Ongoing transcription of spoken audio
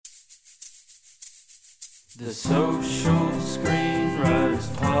The Social Screenwriters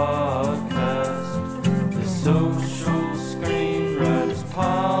Podcast. The Social Screenwriters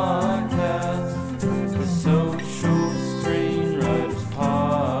Podcast. The Social Screenwriters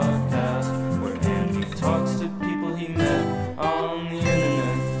Podcast. Where Andy talks to people he met on the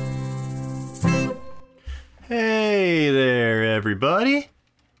internet. Hey there, everybody.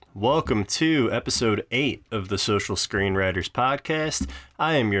 Welcome to episode 8 of the Social Screenwriters Podcast.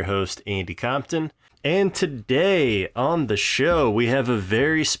 I am your host, Andy Compton. And today on the show, we have a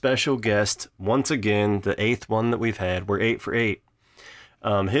very special guest. Once again, the 8th one that we've had. We're 8 for 8.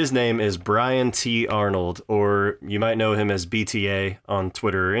 His name is Brian T. Arnold, or you might know him as BTA on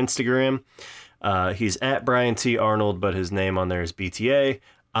Twitter or Instagram. He's at Brian T. Arnold, but his name on there is BTA.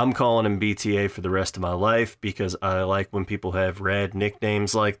 I'm calling him BTA for the rest of my life because I like when people have rad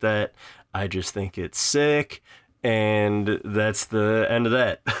nicknames like that. I just think it's sick. And that's the end of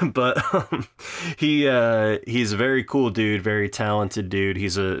that. But he's a very cool dude, very talented dude.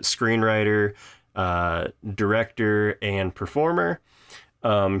 He's a screenwriter, director, and performer.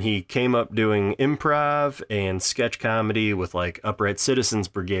 He came up doing improv and sketch comedy with like Upright Citizens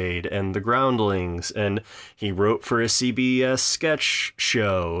Brigade and The Groundlings, and he wrote for a CBS sketch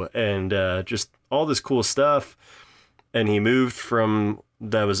show and just all this cool stuff. And he moved from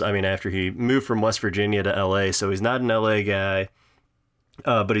after he moved from West Virginia to LA, so he's not an LA guy,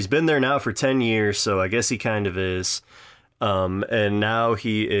 but he's been there now for 10 years, so I guess he kind of is. And now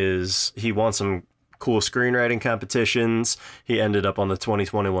he won some cool screenwriting competitions. He ended up on the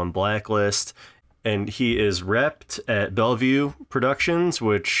 2021 blacklist, and he is repped at Bellevue Productions,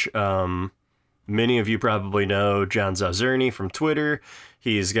 which many of you probably know John Zazerny from Twitter.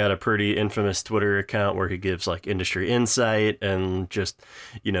 He's got a pretty infamous Twitter account where he gives like industry insight and just,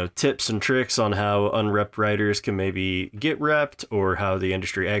 tips and tricks on how unrepped writers can maybe get repped or how the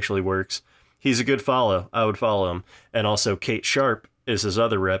industry actually works. He's a good follow. I would follow him. And also Kate Sharp is his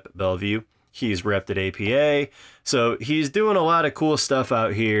other rep at Bellevue. He's repped at APA. So he's doing a lot of cool stuff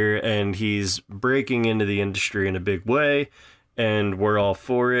out here, and he's breaking into the industry in a big way, and we're all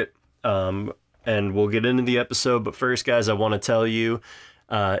for it. And we'll get into the episode. But first, guys, I want to tell you,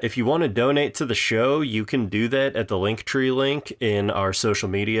 if you want to donate to the show, you can do that at the Linktree link in our social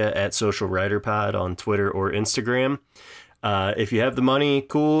media at Social Writer Pod on Twitter or Instagram. If you have the money,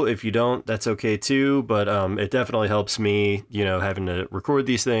 cool. If you don't, that's okay too. But it definitely helps me, having to record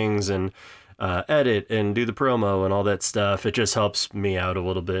these things and edit and do the promo and all that stuff. It just helps me out a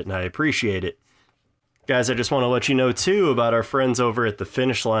little bit, and I appreciate it. Guys, I just want to let you know, too, about our friends over at the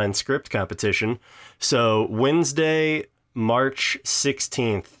Finish Line Script Competition. So Wednesday, March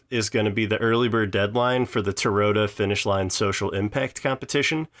 16th is going to be the early bird deadline for the Toyota Finish Line Social Impact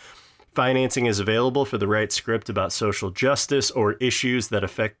Competition. Financing is available for the right script about social justice or issues that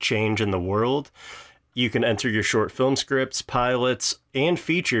affect change in the world. You can enter your short film scripts, pilots, and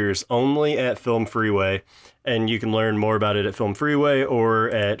features only at Film Freeway. And you can learn more about it at Film Freeway or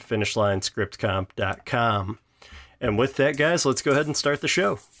at finishlinescriptcomp.com. And with that, guys, let's go ahead and start the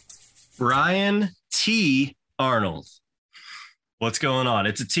show. Brian T. Arnold. What's going on?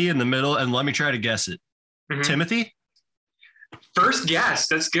 It's a T in the middle, and let me try to guess it. Mm-hmm. Timothy? First guess.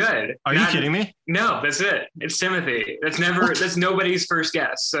 That's good. Are you kidding me? No, that's it. It's Timothy. That's nobody's first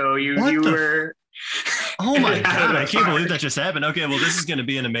guess. So you were. Oh my God. I can't believe that just happened. Okay, well, this is going to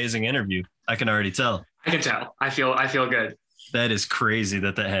be an amazing interview. I can already tell. I can tell. I feel good. That is crazy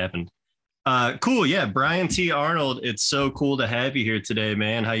that happened. Cool. Yeah. Brian T. Arnold. It's so cool to have you here today,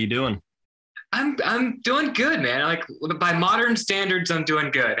 man. How you doing? I'm doing good, man. Like by modern standards, I'm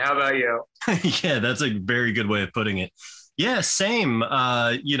doing good. How about you? Yeah, that's a very good way of putting it. Yeah, same.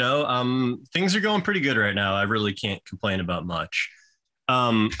 Things are going pretty good right now. I really can't complain about much.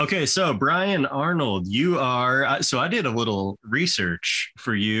 Okay, so Brian Arnold, you are, so I did a little research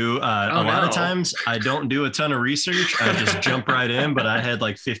for you. A lot of times I don't do a ton of research. I just jump right in, but I had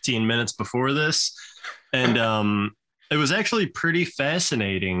like 15 minutes before this. And it was actually pretty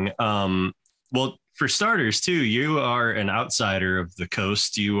fascinating. Well, for starters too, you are an outsider of the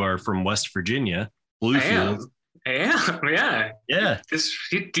coast. You are from West Virginia, Bluefield. I am, yeah. Yeah.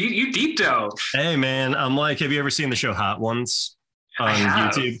 You deep dove. Hey, man, I'm like, have you ever seen the show Hot Ones on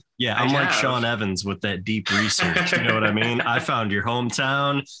YouTube? Yeah, I'm like Sean Evans with that deep research. You know what I mean? I found your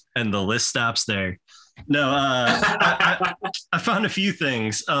hometown, and the list stops there. No, I found a few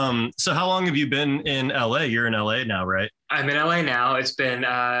things. So how long have you been in LA? You're in LA now, right? I'm in LA now. It's been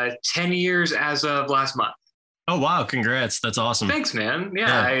 10 years as of last month. Oh, wow. Congrats. That's awesome. Thanks, man.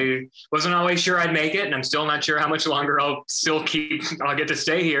 Yeah, I wasn't always sure I'd make it, and I'm still not sure how much longer I'll get to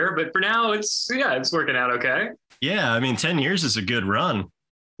stay here. But for now, it's working out okay. Yeah. I mean, 10 years is a good run.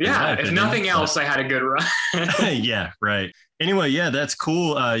 Yeah, if nothing else, I had a good run. Yeah, right. Anyway, yeah, that's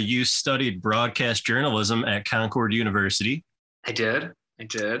cool. You studied broadcast journalism at Concord University. I did. And,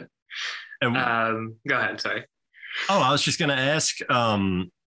 Go ahead. Sorry. I was just going to ask,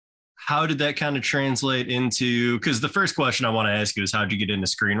 how did that kind of translate into, because the first question I want to ask you is, how'd you get into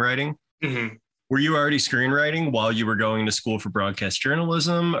screenwriting? Mm-hmm. Were you already screenwriting while you were going to school for broadcast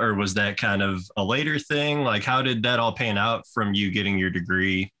journalism, or was that kind of a later thing? Like, how did that all pan out from you getting your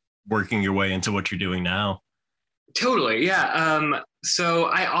degree, working your way into what you're doing now? Totally. Yeah. So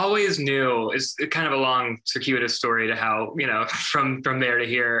I always knew, it's kind of a long circuitous story to how, from there to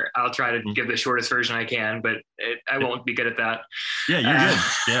here. I'll try to give the shortest version I can, but I won't be good at that. Yeah, you're good.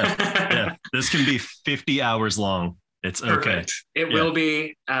 Yeah. This can be 50 hours long. It's okay. Perfect. It will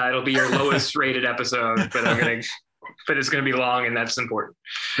be. It'll be your lowest rated episode, but but it's going to be long, and that's important.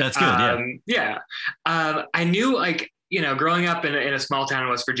 That's good. Yeah. I knew, growing up in a small town in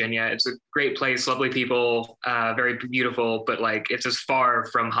West Virginia, it's a great place, lovely people, very beautiful, but it's as far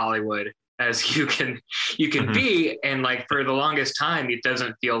from Hollywood as you can mm-hmm. be. And for the longest time, it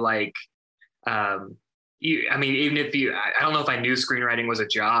doesn't feel like, even if I don't know if I knew screenwriting was a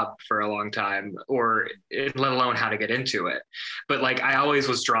job for a long time, or let alone how to get into it. But I always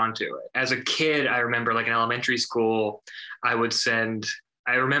was drawn to it. As a kid, I remember in elementary school, I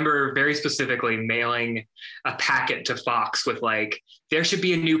remember very specifically mailing a packet to Fox with there should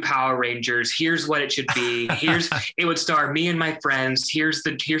be a new Power Rangers. Here's what it should be. It would star me and my friends. Here's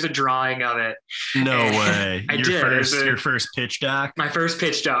a drawing of it. No way. Your first pitch doc. My first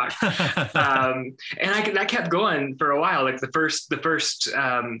pitch doc. And that kept going for a while. The first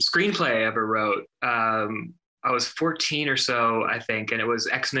screenplay I ever wrote. I was 14 or so, I think, and it was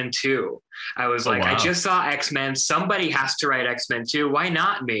X-Men 2. I was wow. I just saw X-Men. Somebody has to write X-Men 2. Why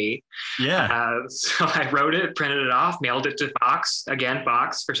not me? Yeah. So I wrote it, printed it off, mailed it to Fox. Again,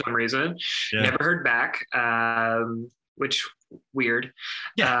 Fox, for some reason. Yeah. Never heard back, which weird.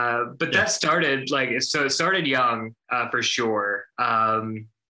 Yeah. But that started, so it started young, for sure. And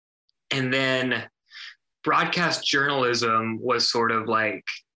then broadcast journalism was sort of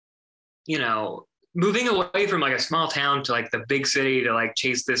moving away from a small town to the big city to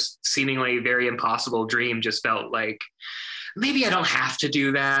chase this seemingly very impossible dream just felt maybe I don't have to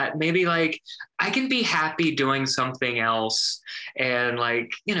do that. Maybe I can be happy doing something else. And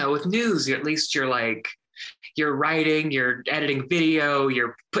with news, at least you're writing, you're editing video,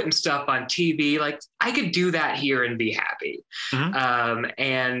 you're putting stuff on TV. I could do that here and be happy. Mm-hmm.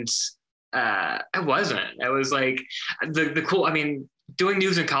 I wasn't. I was the cool, doing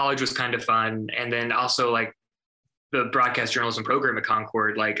news in college was kind of fun. And then also the broadcast journalism program at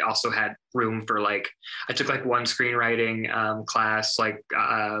Concord, also had room for I took one screenwriting class. I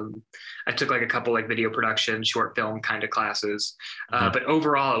took a couple video production, short film kind of classes. Mm-hmm. But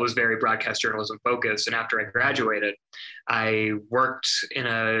overall it was very broadcast journalism focused. And after I graduated, I worked in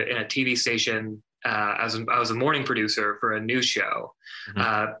a TV station. I was a morning producer for a news show,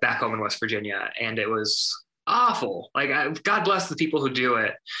 mm-hmm. Back home in West Virginia. And it was awful. God bless the people who do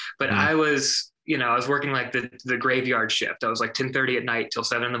it, but I was working the graveyard shift. I was 10:30 at night till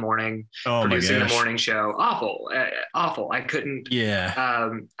 7 a.m. producing the morning show. Awful. I couldn't. Yeah.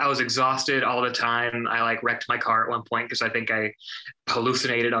 I was exhausted all the time. I wrecked my car at one point because I think I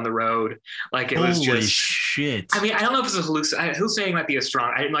hallucinated on the road. It was Holy just shit. I don't know if it's a hallucinating might be a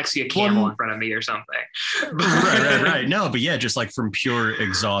strong. I didn't see a camel in front of me or something. right. No, but yeah, just from pure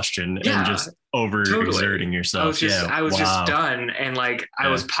exhaustion and just overexerting yourself. I was just done, and I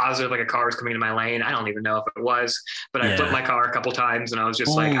was positive a car was coming into my lane. I don't even know if it was, but I flipped my car a couple times, and I was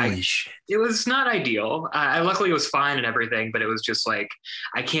just it was not ideal. Luckily it was fine and everything, but it was just I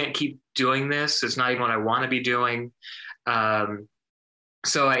can't keep doing this. It's not even what I want to be doing.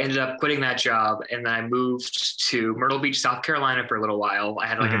 So I ended up quitting that job, and then I moved to Myrtle Beach, South Carolina for a little while. I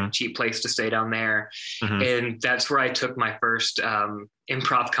had mm-hmm. a cheap place to stay down there. Mm-hmm. And that's where I took my first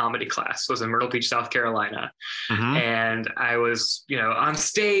improv comedy class, was in Myrtle Beach, South Carolina. Mm-hmm. And I was, on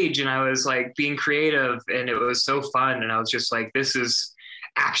stage, and I was being creative, and it was so fun. And I was just this is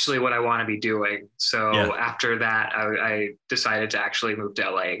actually what I want to be doing. So after that, I decided to actually move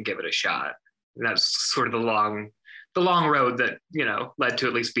to LA and give it a shot. And that's sort of the long road that, led to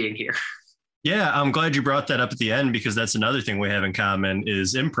at least being here. Yeah, I'm glad you brought that up at the end, because that's another thing we have in common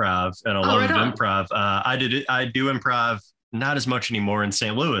is improv and a love of improv. I do improv, not as much anymore in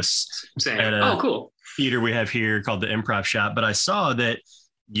St. Louis. Same. At cool. Theater we have here called the Improv Shop. But I saw that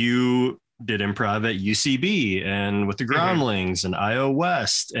you did improv at UCB and with the Groundlings and IO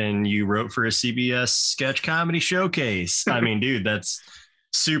West, and you wrote for a CBS sketch comedy showcase. Dude, that's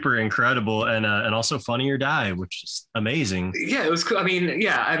super incredible, and also Funny or Die, which is amazing. Yeah, it was cool. I mean,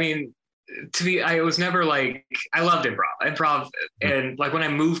 I was never like, I loved improv, and like when I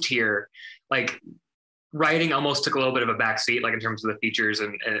moved here, like writing almost took a little bit of a backseat, like in terms of the features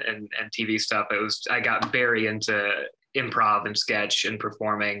and TV stuff. I got very into improv and sketch and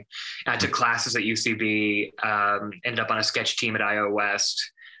performing. I took classes at UCB, ended up on a sketch team at IO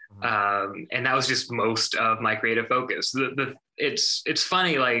West. And that was just most of my creative focus. It's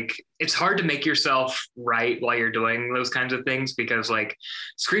funny, like it's hard to make yourself write while you're doing those kinds of things, because like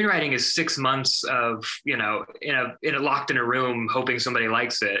screenwriting is 6 months of, in a locked in a room hoping somebody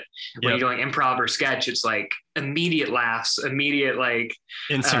likes it. When you're doing improv or sketch, it's like immediate laughs, immediate like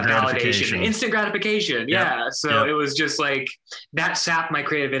instant validation, instant gratification. Yeah. So it was just like that sapped my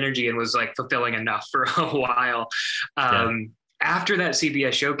creative energy and was like fulfilling enough for a while. After that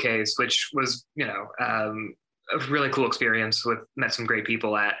CBS showcase, which was, a really cool experience, met some great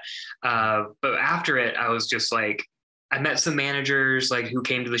people at, but after it, I was just like, I met some managers like who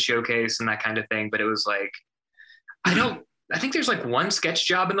came to the showcase and that kind of thing. But it was like, I think there's like one sketch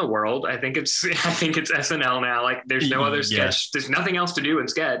job in the world. I think it's SNL now. Like there's no other sketch. There's nothing else to do in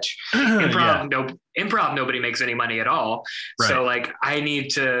sketch. Improv, nobody makes any money at all. Right. So like I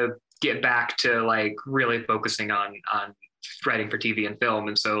need to get back to like really focusing on writing for TV and film.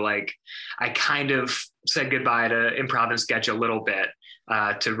 And so like I kind of said goodbye to improv and sketch a little bit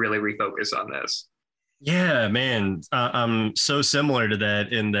to really refocus on this. Yeah, man. I'm so similar to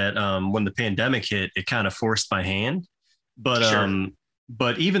that in that when the pandemic hit, it kind of forced my hand. But sure.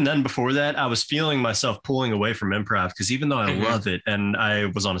 But even then, before that, I was feeling myself pulling away from improv, because even though I love it, and I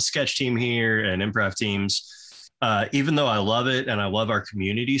was on a sketch team here and improv teams, even though I love it and I love our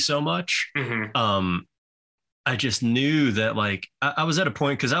community so much, I just knew that like I was at a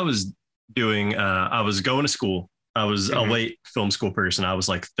point, because I was going to school. I was a late film school person. I was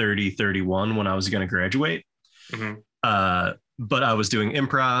like 30, 31 when I was going to graduate. But I was doing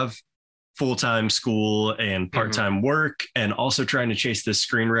improv, full-time school and part-time work, and also trying to chase this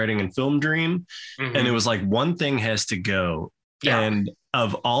screenwriting and film dream. And it was like, one thing has to go. Yeah. And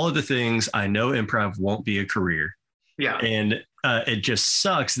of all of the things, I know improv won't be a career. Yeah. And it just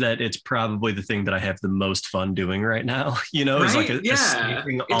sucks that it's probably the thing that I have the most fun doing right now, is like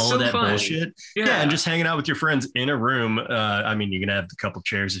escaping all so of that fun. Bullshit. Yeah. And just hanging out with your friends in a room. I mean, you can have a couple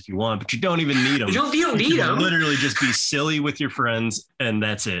chairs if you want, but you don't even need them. You don't need them. Literally just be silly with your friends, and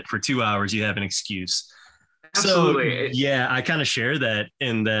that's it. For 2 hours, you have an excuse. Absolutely. So, yeah, I kind of share that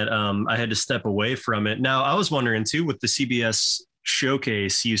in that I had to step away from it. Now, I was wondering too, with the CBS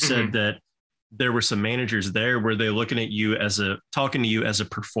showcase, you said that there were some managers there. Were they looking at you talking to you as a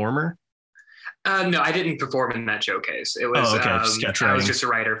performer? No, I didn't perform in that showcase. It was, I was just a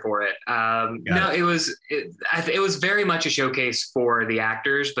writer for it. It was very much a showcase for the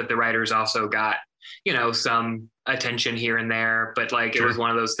actors, but the writers also got, some attention here and there. But like, It was one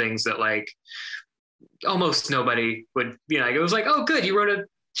of those things that like almost nobody would, it was like, oh, good, you wrote a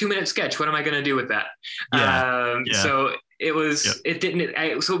 2-minute sketch. What am I going to do with that? So it was,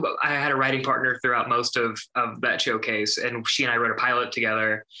 so I had a writing partner throughout most of that showcase, and she and I wrote a pilot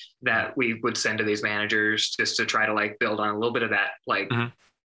together that we would send to these managers just to try to like build on a little bit of that, like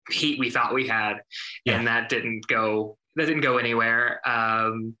heat we thought we had. And that didn't go anywhere.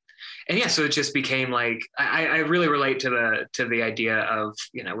 So it just became like, I really relate to the idea of,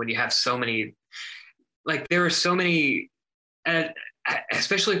 when you have so many, like there were so many,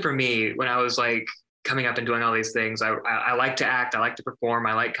 especially for me, when I was like coming up and doing all these things, I like to act, I like to perform,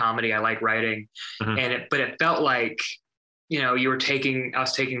 I like comedy, I like writing. But it felt like, I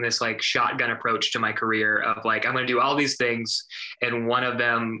was taking this like shotgun approach to my career of like, I'm going to do all these things, and one of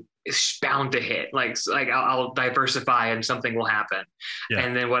them is bound to hit. Like I'll diversify and something will happen.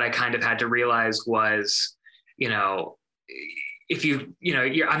 And then what I kind of had to realize was, if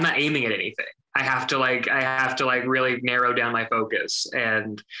I'm not aiming at anything. I have to really narrow down my focus,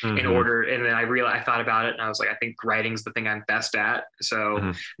 and in order. And then I thought about it, and I was like, I think writing's the thing I'm best at.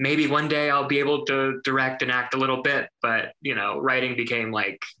 So maybe one day I'll be able to direct and act a little bit, but writing became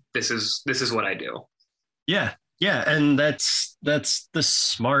like, this is what I do. Yeah. Yeah. And that's the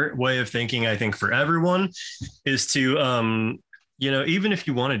smart way of thinking, I think, for everyone, is to, even if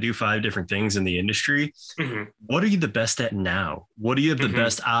you want to do 5 different things in the industry, what are you the best at now? What do you have the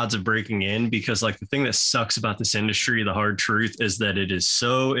best odds of breaking in? Because like the thing that sucks about this industry, the hard truth, is that it is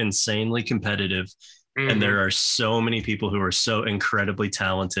so insanely competitive, and there are so many people who are so incredibly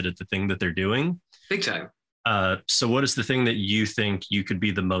talented at the thing that they're doing. Big time. So what is the thing that you think you could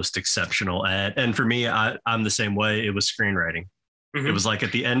be the most exceptional at? And for me, I'm the same way. It was screenwriting. It was like,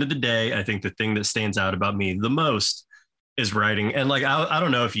 at the end of the day, I think the thing that stands out about me the most is writing. And like, I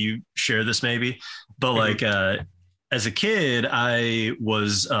don't know if you share this maybe, but like, as a kid, I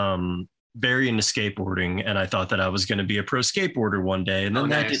was, very into skateboarding, and I thought that I was going to be a pro skateboarder one day, and then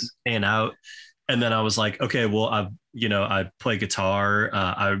that didn't pan out. And then I was like, okay, well, I play guitar.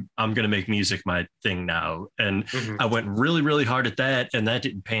 I'm going to make music my thing now. And I went really, really hard at that, and that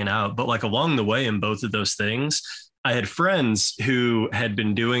didn't pan out. But like along the way in both of those things, I had friends who had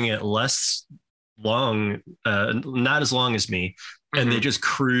been doing it less long, not as long as me. And they just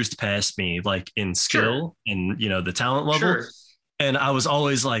cruised past me like in skill and, the talent level. And I was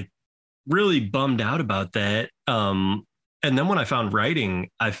always like really bummed out about that. And then when I found writing,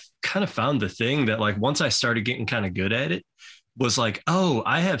 I kind of found the thing that like, once I started getting kind of good at it, was like, oh,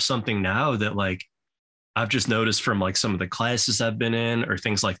 I have something now that like, I've just noticed from like some of the classes I've been in or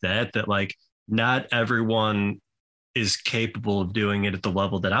things like that, that like not everyone is capable of doing it at the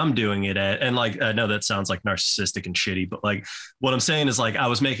level that I'm doing it at. And like, I know that sounds like narcissistic and shitty, but like what I'm saying is like, I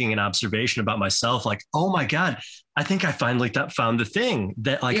was making an observation about myself, like, oh my God, I think I finally found the thing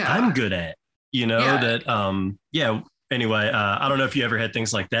that like I'm good at, anyway, I don't know if you ever had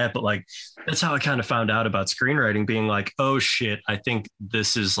things like that, but like, that's how I kind of found out about screenwriting, being like, oh shit, I think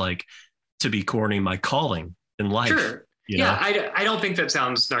this is like, to be corny, my calling in life. Sure. I don't think that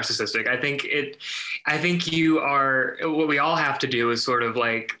sounds narcissistic. I think you are, what we all have to do is sort of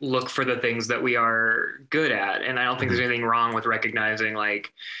like look for the things that we are good at. And I don't think there's anything wrong with recognizing like,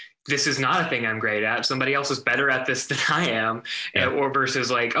 this is not a thing I'm great at. Somebody else is better at this than I am. Or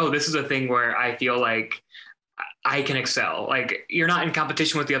versus like, oh, this is a thing where I feel like I can excel. Like you're not in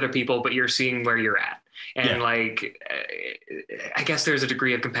competition with the other people, but you're seeing where you're at. And like, I guess there's a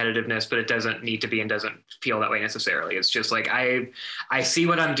degree of competitiveness, but it doesn't need to be and doesn't feel that way necessarily. It's just like, I see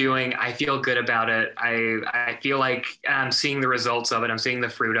what I'm doing. I feel good about it. I feel like I'm seeing the results of it. I'm seeing the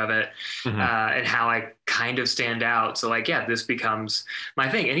fruit of it, and how I kind of stand out. So like, this becomes my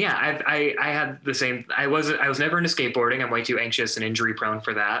thing. And I had the same, I was never into skateboarding. I'm way too anxious and injury prone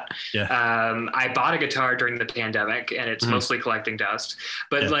for that. I bought a guitar during the pandemic, and it's mostly collecting dust,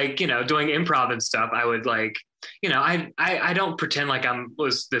 but like, doing improv and stuff, I would like, I don't pretend like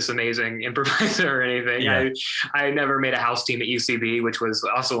was this amazing improviser or anything. I never made a house team at UCB, which was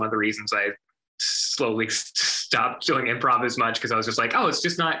also one of the reasons I slowly stopped doing improv as much, because I was just like, oh, it's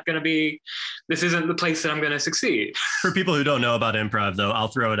just not going to be, this isn't the place that I'm going to succeed. For people who don't know about improv, though, I'll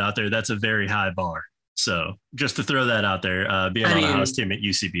throw it out there. That's a very high bar. So just to throw that out there, being on a house team at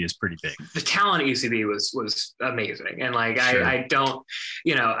UCB is pretty big. The talent at UCB was amazing. And like, I don't,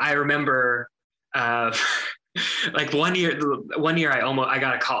 I remember, like one year I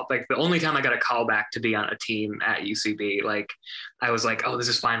got a call, like the only time I got a call back to be on a team at UCB, like I was like, oh, this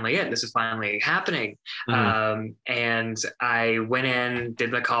is finally it. This is finally happening. And I went in,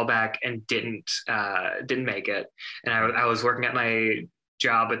 did the callback, and didn't make it. And I was working at my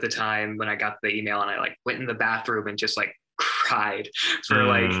job at the time when I got the email, and I like went in the bathroom and just like cried for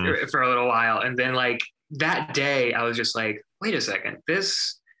for a little while. And then like that day I was just like, wait a second,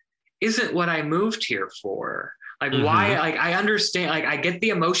 this isn't what I moved here for. Like why, like I understand, like I get the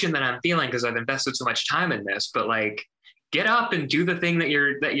emotion that I'm feeling because I've invested so much time in this, but like get up and do the thing that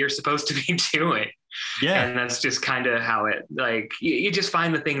you're supposed to be doing. And that's just kind of how it, like you just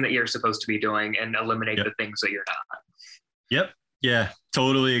find the thing that you're supposed to be doing and eliminate the things that you're not. Yeah,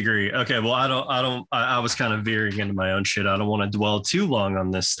 totally agree. Okay, well, I was kind of veering into my own shit. I don't want to dwell too long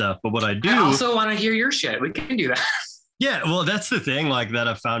on this stuff, but what I do, I also want to hear your shit. We can do that. Yeah, well, that's the thing, like that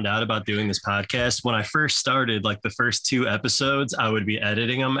I found out about doing this podcast. When I first started, like the first 2 episodes, I would be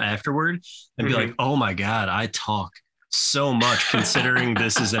editing them afterward and be like, oh my God, I talk so much considering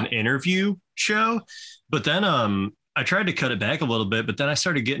this is an interview show. But then I tried to cut it back a little bit, but then I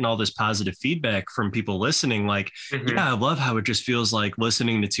started getting all this positive feedback from people listening. Like, yeah, I love how it just feels like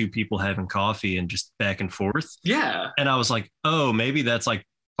listening to 2 people having coffee and just back and forth. Yeah. And I was like, oh, maybe that's like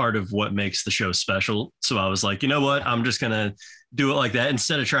part of what makes the show special. So I was like, you know what? I'm just going to do it like that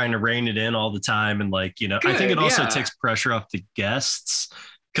instead of trying to rein it in all the time. And like, Good, I think it also takes pressure off the guests,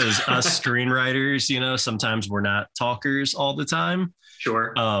 because us screenwriters, sometimes we're not talkers all the time.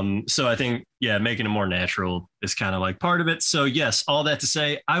 Sure. So I think, making it more natural is kind of like part of it. So yes, all that to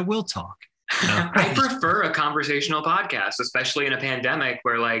say, I will talk. I prefer a conversational podcast, especially in a pandemic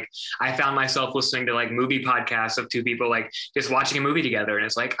where like I found myself listening to like movie podcasts of 2 people like just watching a movie together, and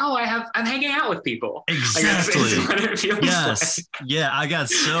it's like, oh, I'm hanging out with people. Exactly. Like, that's what it feels yes. like. Yeah, I got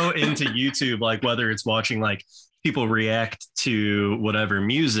so into YouTube, like whether it's watching like people react to whatever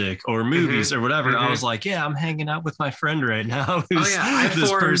music or movies or whatever. I was like, I'm hanging out with my friend right now. Who's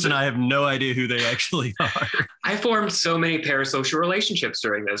this person? I have no idea who they actually are. I formed so many parasocial relationships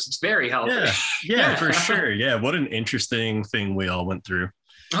during this. It's very healthy. Yeah, for sure. Yeah, what an interesting thing we all went through.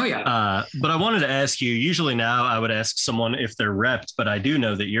 Oh yeah. But I wanted to ask you, usually now I would ask someone if they're repped, but I do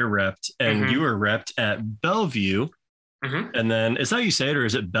know that you're repped, and you were repped at Bellevue. And then is that how you say it, or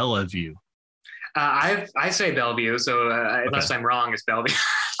is it Bellevue? I say Bellevue, so unless I'm wrong, it's Bellevue.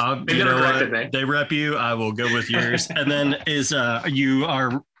 You know what? They rep you. I will go with yours. And then you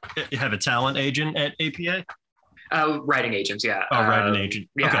have a talent agent at APA? Writing agents, yeah. Writing agent.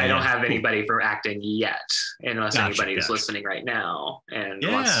 Yeah, okay, I don't have anybody for acting yet, unless anybody's listening right now and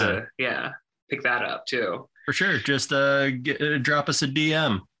wants to, pick that up too. For sure. Just drop us a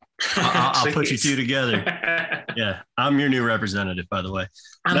DM. I'll put you two together. Yeah, I'm your new representative, by the way.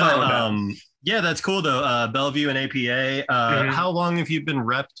 Yeah, that's cool though. Bellevue and APA. How long have you been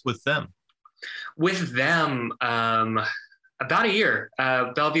repped with them? With them, about a year.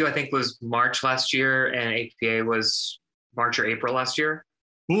 Bellevue, I think, was March last year, and APA was March or April last year.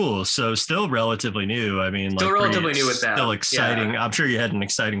 Cool. So still relatively new. I mean, still relatively new with them. Still exciting. Yeah. I'm sure you had an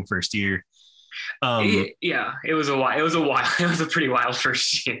exciting first year. It was a while. It was a pretty wild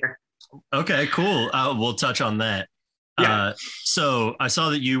first year. Okay, cool. We'll touch on that. Yeah. So I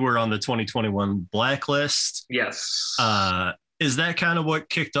saw that you were on the 2021 blacklist. Yes. Is that kind of what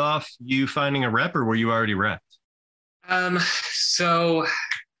kicked off you finding a rep, or were you already repped? So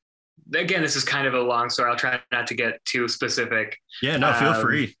again, this is kind of a long story. I'll try not to get too specific. Yeah, no, feel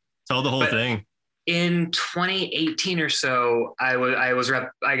free. Tell the whole thing. In 2018 or so, I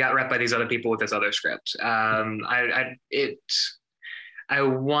got rep by these other people with this other script. I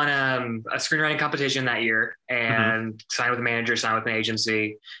won a screenwriting competition that year and signed with a manager, signed with an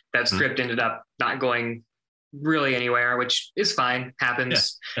agency. That script ended up not going really anywhere, which is fine.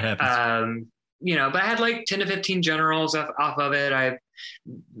 Happens. Yeah, it happens. But I had like 10 to 15 generals off of it. I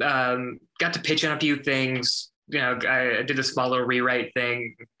got to pitch on a few things. I did a small little rewrite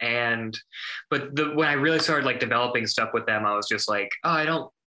thing. But when I really started like developing stuff with them, I was just like, oh, I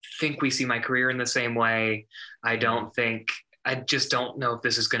don't think we see my career in the same way. I just don't know if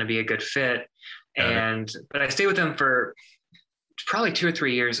this is going to be a good fit. But I stayed with them for probably 2 or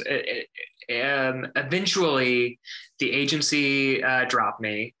 3 years. Eventually the agency dropped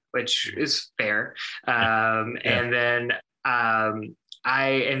me, which is fair. And then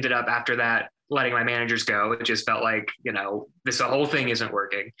I ended up after that letting my managers go. It just felt like, the whole thing isn't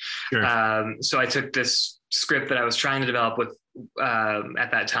working. Sure. So I took this script that I was trying to develop with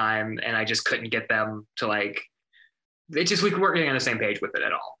at that time, and I just couldn't get them to we weren't getting on the same page with it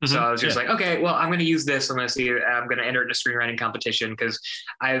at all. So I was just like, okay, well, I'm going to use this. I'm going to enter it in a screenwriting competition because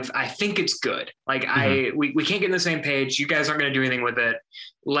I think it's good. We can't get in the same page. You guys aren't going to do anything with it.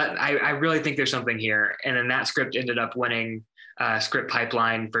 I really think there's something here. And then that script ended up winning script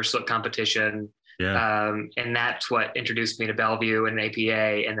pipeline for slip competition. Yeah. And that's what introduced me to Bellevue and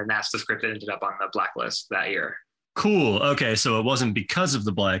APA. And then that's the script that ended up on the blacklist that year. Cool. Okay. So it wasn't because of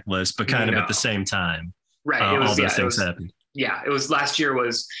the blacklist, but kind of at the same time. Right. All those things happened. Yeah. It was last year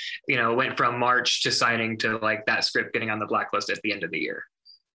went from March to signing to that script getting on the blacklist at the end of the year.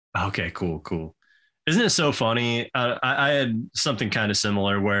 Okay, cool. Isn't it so funny? I had something kind of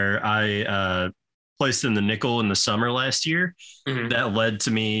similar where I placed in the nickel in the summer last year. That led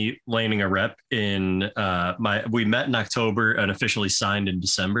to me landing a rep in we met in October and officially signed in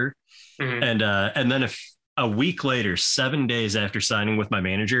December. And then a week later, 7 days after signing with my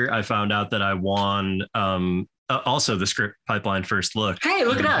manager, I found out that I won also the script pipeline first look. Hey,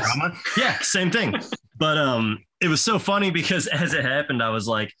 look at us. Yeah, same thing. But it was so funny because as it happened, I was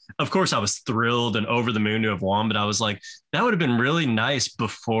like, of course I was thrilled and over the moon to have won, but I was like, that would have been really nice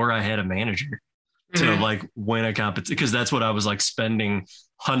before I had a manager to win a competition, because that's what I was spending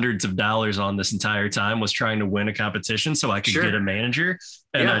hundreds of dollars on this entire time, was trying to win a competition so I could get a manager.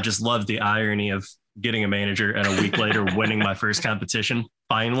 And I just loved the irony of getting a manager and a week later winning my first competition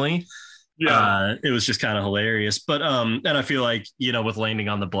finally. It was just kind of hilarious. But and I feel like, with landing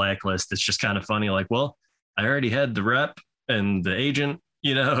on the blacklist, it's just kind of funny, well, I already had the rep and the agent,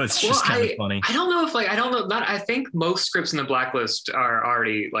 it's just kind of funny. I don't know if I think most scripts in the blacklist are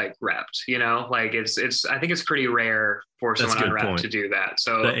already repped, it's I think it's pretty rare for someone on rep to do that.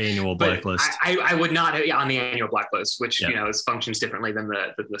 So the annual blacklist. I would not on the annual blacklist, which functions differently than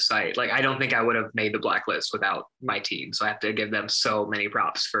the site. I don't think I would have made the blacklist without my team. So I have to give them so many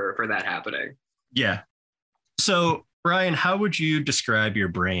props for that happening. Yeah. So Brian, how would you describe your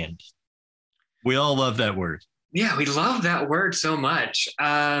brand? We all love that word. Yeah, we love that word so much.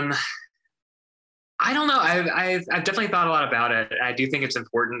 I I don't know. I've definitely thought a lot about it. I do think it's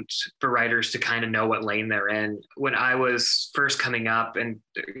important for writers to kind of know what lane they're in. When I was first coming up and,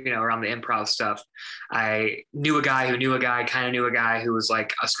 around the improv stuff, I knew a guy who knew a guy, kind of knew a guy who was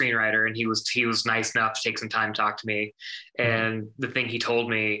like a screenwriter, and he was nice enough to take some time to talk to me. And the thing he told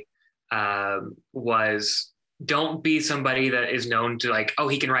me was, don't be somebody that is known to like, oh,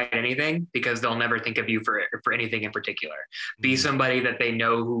 he can write anything, because they'll never think of you for anything in particular. Be somebody that they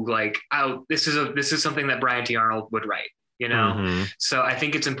know who like, oh, this is something that Brian T. Arnold would write, So I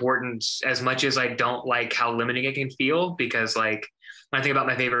think it's important, as much as I don't like how limiting it can feel, because like when I think about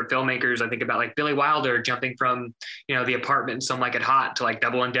my favorite filmmakers, I think about like Billy Wilder jumping from, The Apartment and Some Like It Hot to like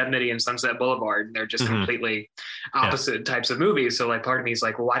Double Indemnity and Sunset Boulevard. And they're just completely opposite types of movies. So like part of me is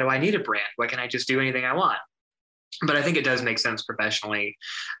like, well, why do I need a brand? Why can't I just do anything I want? But I think it does make sense professionally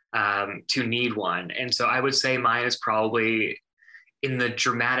to need one. And so I would say mine is probably in the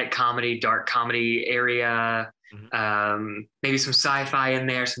dramatic comedy, dark comedy area, maybe some sci-fi in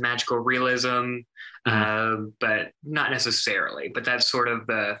there, some magical realism, but not necessarily. But that's sort of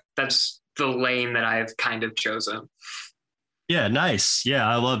that's the lane that I've kind of chosen. Yeah, nice. Yeah,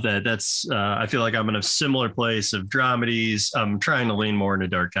 I love that. That's I feel like I'm in a similar place of dramedies. I'm trying to lean more into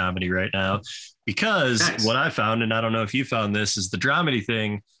dark comedy right now, because what I found, and I don't know if you found this, is the dramedy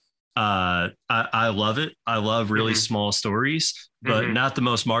thing. I love it. I love really small stories, but not the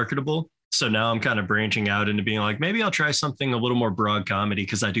most marketable. So now I'm kind of branching out into being like, maybe I'll try something a little more broad comedy,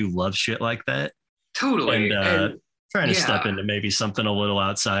 because I do love shit like that. Totally. And trying to step into maybe something a little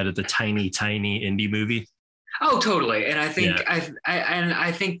outside of the tiny indie movie. Oh, totally. And I think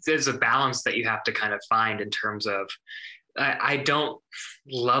I think there's a balance that you have to kind of find in terms of, I don't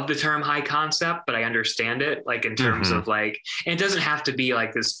love the term high concept, but I understand it, like in terms of like, and it doesn't have to be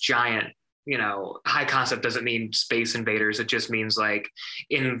like this giant, high concept doesn't mean Space Invaders. It just means like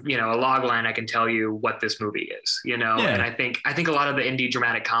in, a log line, I can tell you what this movie is, and I think a lot of the indie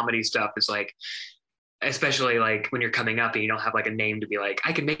dramatic comedy stuff is like, especially like when you're coming up and you don't have like a name to be like,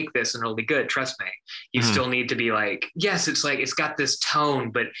 I can make this and it'll be good, trust me. You still need to be like, yes, it's like, it's got this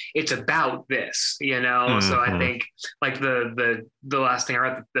tone, but it's about this, So I think like the last thing I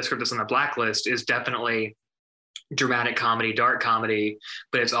wrote, the script that's on the blacklist, is definitely dramatic comedy, dark comedy,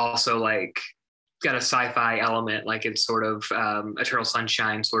 but it's also like got a sci-fi element, like it's sort of Eternal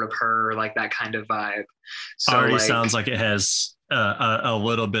Sunshine, sort of Her, like that kind of vibe. So already sounds like it has a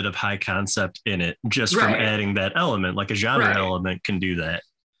little bit of high concept in it, just from adding that element. Like a genre element can do that.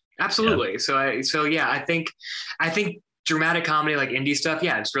 Absolutely. Yeah. I think dramatic comedy, like indie stuff,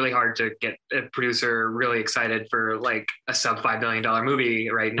 it's really hard to get a producer really excited for like a sub $5 million movie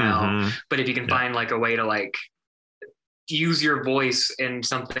right now. But if you can find like a way to like use your voice in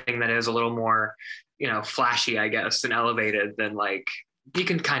something that is a little more, flashy, I guess, and elevated, then like you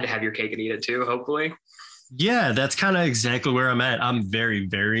can kind of have your cake and eat it too, hopefully. Yeah, that's kind of exactly where I'm at. I'm very,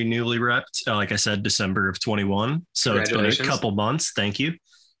 very newly repped. Like I said, December of 21. So it's been a couple months. Thank you.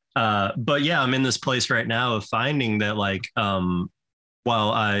 But yeah, I'm in this place right now of finding that like,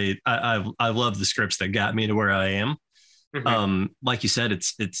 while I love the scripts that got me to where I am. Like you said,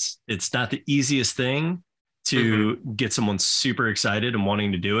 it's not the easiest thing to get someone super excited and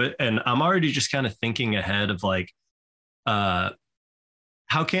wanting to do it. And I'm already just kind of thinking ahead of like, how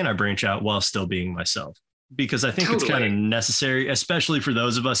can I branch out while still being myself? Because I think it's kind of necessary, especially for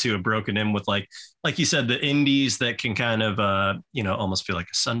those of us who have broken in with like you said, the indies that can kind of, almost feel like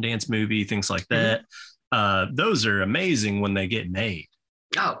a Sundance movie, things like that. Those are amazing when they get made.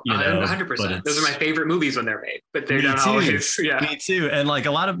 Oh, 100%. Those are my favorite movies when they're made, but they're not always. Yeah, me too. And like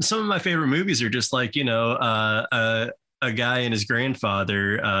some of my favorite movies are just like, a guy and his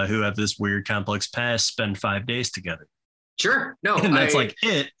grandfather who have this weird complex past spend 5 days together. Sure. No, and that's like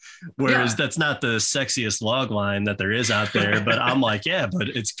it. Whereas that's not the sexiest log line that there is out there. But I'm like, but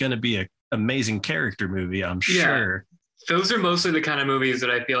it's going to be an amazing character movie, I'm sure. Those are mostly the kind of movies that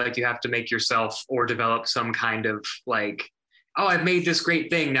I feel like you have to make yourself or develop some kind of like, oh, I've made this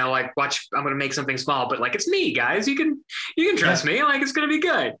great thing. Now, like, watch, I'm going to make something small, but like, it's me, guys. You can trust me. Like, it's going to be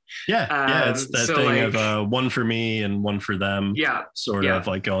good. It's that thing of one for me and one for them. Sort of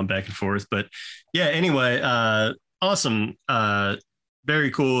like going back and forth. But anyway, awesome.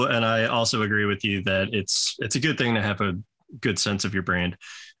 Very cool. And I also agree with you that it's a good thing to have a good sense of your brand.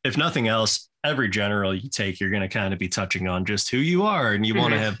 If nothing else, every general you take, you're going to kind of be touching on just who you are. And you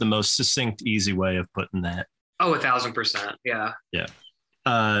want to have the most succinct, easy way of putting that. Oh, 1,000%. Yeah.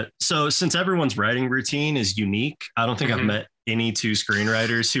 So since everyone's writing routine is unique, I don't think I've met any two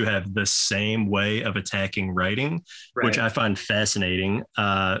screenwriters who have the same way of attacking writing, which I find fascinating.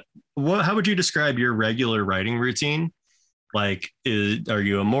 How would you describe your regular writing routine? Like, are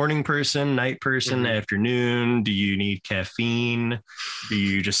you a morning person, night person, Mhm. afternoon? Do you need caffeine? Do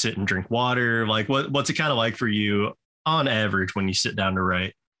you just sit and drink water? Like, what's it kind of like for you on average when you sit down to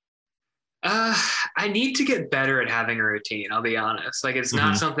write? Uh, I need to get better at having a routine. I'll be honest. Like, it's not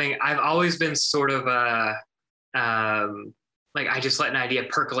Hmm. something I've always been sort of um, like I just let an idea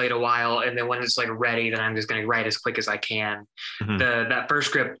percolate a while, and then when it's like ready, then I'm just going to write as quick as I can. Hmm. That first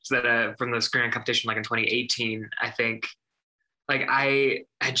script that from the screenwriting competition, like in 2018, I think. Like I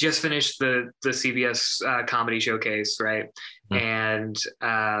had just finished the CBS comedy showcase, right? And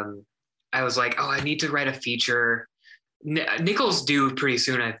I was like, oh, I need to write a feature. Nichols due pretty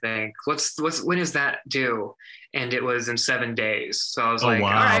soon, I think. What's when is that due? And it was in 7 days. So I was Oh, like, all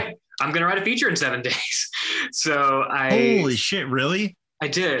wow. right, I'm gonna write a feature in 7 days. So Holy shit, really? I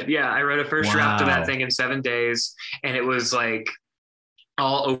did, yeah. I wrote a first draft of that Wow. thing in 7 days, and it was like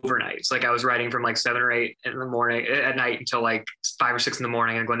all overnights. Like I was writing from like 7 or 8 in the morning at night until like 5 or 6 in the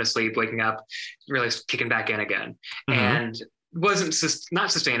morning and going to sleep, waking up, really kicking back in again. Hmm. And wasn't not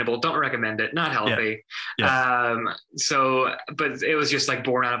sustainable. Don't recommend it. Not Yeah. healthy. Yeah. But it was just like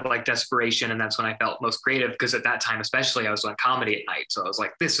born out of like desperation. And that's when I felt most creative because at that time, especially I was doing comedy at night. So I was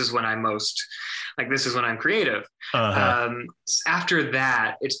like, this is when I'm most like, this is when I'm creative. Uh-huh. After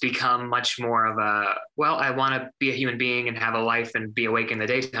that, it's become much more of a, well, I want to be a human being and have a life and be awake in the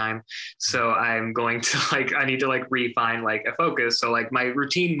daytime. So I'm going to like, I need to like refine like a focus. So like my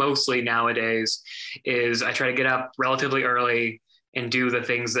routine mostly nowadays is I try to get up relatively early and do the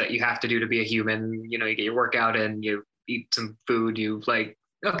things that you have to do to be a human. You know, you get your workout in, you eat some food, you like,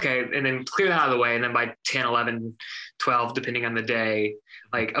 okay, and then clear that out of the way. And then by 10, 11, 12, depending on the day,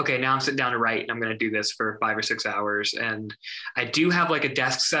 like, okay, now I'm sitting down to write and I'm going to do this for 5 or 6 hours. And I do have like a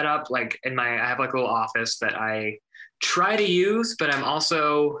desk set up, like I have like a little office that I try to use, but I'm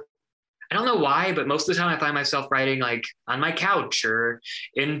also, I don't know why, but most of the time I find myself writing like on my couch or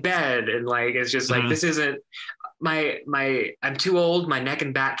in bed. And like, it's just like, Hmm. this isn't I'm too old. My neck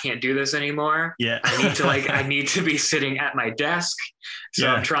and back can't do this anymore. Yeah. I need to be sitting at my desk. So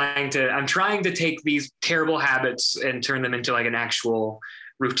Yeah. I'm trying to take these terrible habits and turn them into like an actual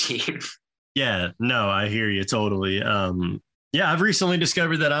routine. Yeah, no, I hear you totally. Yeah, I've recently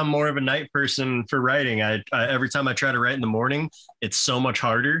discovered that I'm more of a night person for writing. I every time I try to write in the morning, it's so much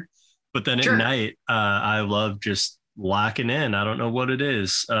harder. But then at Sure. night, I love just locking in. I don't know what it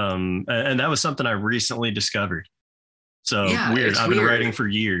is. And that was something I recently discovered. So Yeah, weird. it's I've been writing weird. for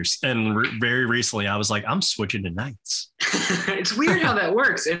years, and very recently, I was like, I'm switching to nights. It's weird how that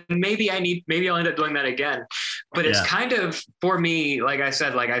works. And maybe I'll end up doing that again. But it's Yeah. kind of for me, like I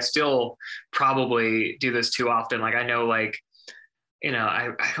said, like I still probably do this too often. Like I know like I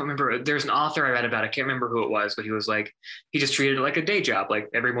don't remember. There's an author I read about. I can't remember who it was, but he was like, he just treated it like a day job. Like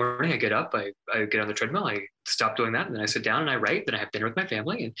every morning I get up, I get on the treadmill, I stop doing that, and then I sit down and I write. Then I have dinner with my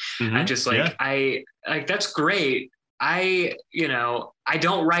family, and I Hmm. just Yeah. like I like that's great. I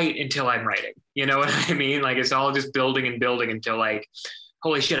don't write until I'm writing. You know what I mean? Like it's all just building and building until like,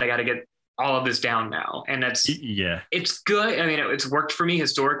 holy shit, I got to get all of this down now, and Yeah. it's good. I mean, it's worked for me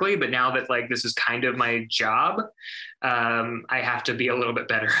historically, but now that like this is kind of my job, I have to be a little bit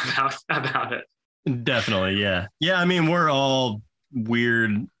better about it. Definitely. Yeah. Yeah. I mean, we're all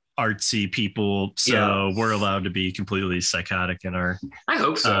weird, artsy people, Yeah, so we're allowed to be completely psychotic I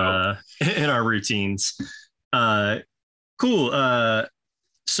hope so. uh in our routines. Uh cool.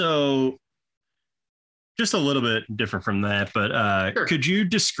 So just a little bit different from that, but Sure. could you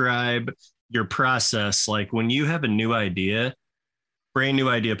describe your process like when you have a new idea, brand new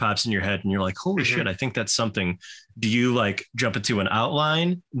idea pops in your head and you're like, holy shit, Hmm. I think that's something. Do you like jump into an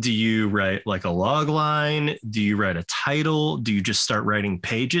outline? Do you write like a log line? Do you write a title? Do you just start writing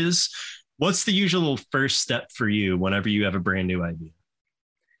pages? What's the usual first step for you whenever you have a brand new idea?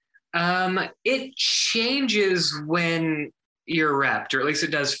 It changes when you're repped, or at least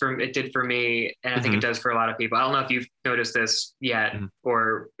it did for me, and I think it Hmm. does for a lot of people. I don't know if you've noticed this yet, Hmm.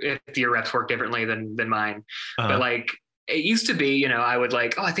 or if your reps work differently than mine, but Uh-huh. like it used to be, I would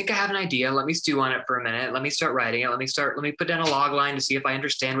like, oh, I think I have an idea. Let me stew on it for a minute. Let me start writing it. Let me put down a log line to see if I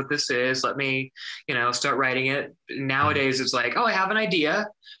understand what this is. Let me, start writing it. Nowadays, it's like, oh, I have an idea,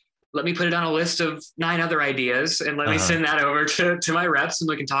 let me put it on a list of 9 other ideas and let me Uh-huh. send that over to my reps and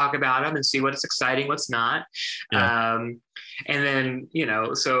we can talk about them and see what's exciting, what's not. Yeah. And then,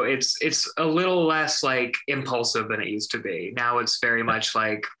 so it's a little less like impulsive than it used to be. Now it's very Yeah. much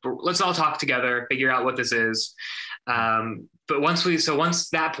like, let's all talk together, figure out what this is. But once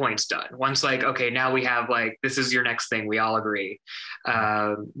that point's done, once like, okay, now we have like, this is your next thing, we all agree.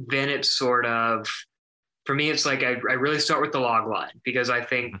 Then it's sort of, for me, it's like I really start with the log line because I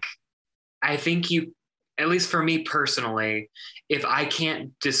think you at least for me personally, if I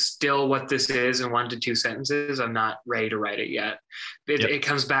can't distill what this is in 1 to 2 sentences, I'm not ready to write it yet. It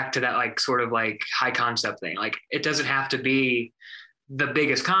comes back to that like sort of like high concept thing. Like it doesn't have to be the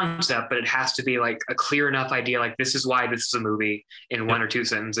biggest concept, but it has to be like a clear enough idea. Like this is why this is a movie in 1 or 2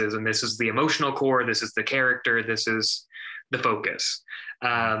 sentences, and this is the emotional core. This is the character. This is the focus.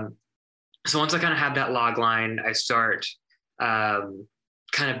 So once I kind of have that log line, I start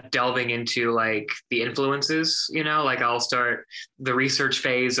kind of delving into like the influences, you know, like I'll start the research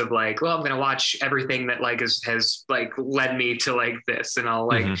phase of like, well, I'm going to watch everything that like has like led me to like this. And I'll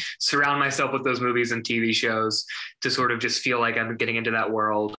like surround myself with those movies and TV shows to sort of just feel like I'm getting into that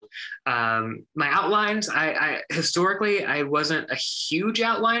world. My outlines, I historically, I wasn't a huge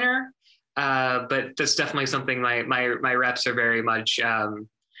outliner, but that's definitely something my reps are very much,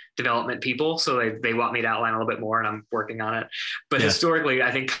 development people, so they want me to outline a little bit more, and I'm working on it. But historically, I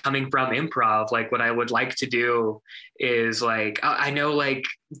think coming from improv, like what I would like to do is like I know like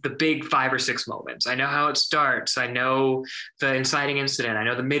the big 5 or 6 moments. I know how it starts. I know the inciting incident. I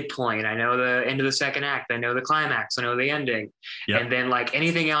know the midpoint. I know the end of the second act. I know the climax. I know the ending. And then like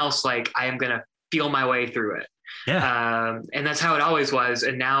anything else, like I am gonna feel my way through it. And that's how it always was.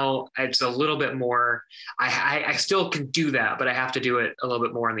 And now it's a little bit more, I still can do that, but I have to do it a little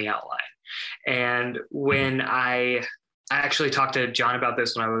bit more in the outline. And when I actually talked to John about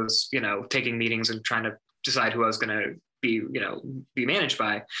this, when I was, you know, taking meetings and trying to decide who I was going to be, you know, be managed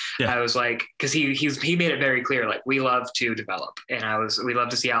by, I was like, cause he made it very clear, like we love to develop, and we love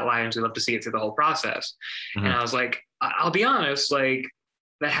to see outlines. We love to see it through the whole process. And I was like, I'll be honest, like,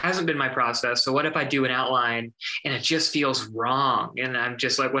 that hasn't been my process. So what if I do an outline and it just feels wrong? And I'm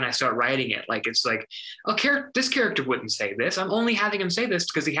just like, when I start writing it, like, it's like, oh, this character wouldn't say this. I'm only having him say this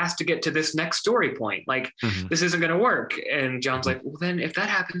because he has to get to this next story point. Like, this isn't going to work. And John's like, well, then if that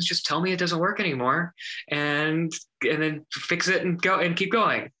happens, just tell me it doesn't work anymore, and then fix it and go and keep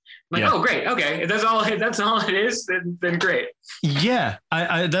going. I'm like, oh, great. Okay. If that's all it is, then great. Yeah.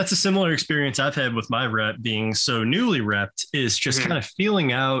 I that's a similar experience I've had with my rep being so newly repped, is just kind of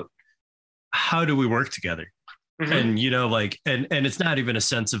feeling out, how do we work together? And, you know, like, and it's not even a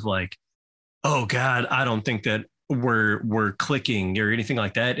sense of like, oh God, I don't think that we're clicking or anything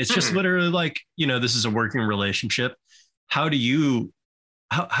like that. It's just literally like, you know, this is a working relationship. How does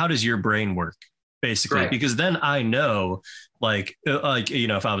your brain work? Basically, because then I know, like, you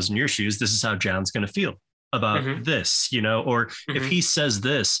know, if I was in your shoes, this is how John's going to feel about this, you know, or if he says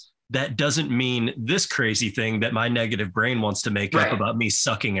this, that doesn't mean this crazy thing that my negative brain wants to make up about me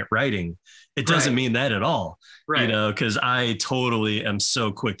sucking at writing. It doesn't mean that at all, you know, because I totally am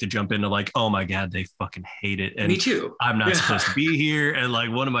so quick to jump into like, oh my God, they fucking hate it. And me too. I'm not supposed to be here. And like,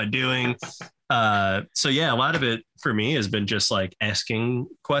 what am I doing? So yeah, a lot of it for me has been just like asking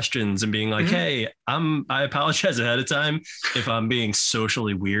questions and being like, hey, I apologize ahead of time if I'm being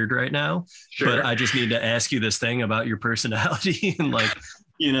socially weird right now, but I just need to ask you this thing about your personality. And like,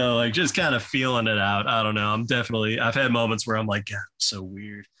 you know, like just kind of feeling it out. I don't know. I've had moments where I'm like, God, I'm so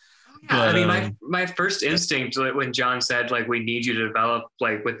weird. Yeah, but, I mean, my first instinct when John said, like, we need you to develop,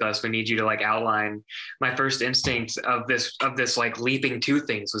 like, with us, we need you to like outline, my first instinct of this like leaping to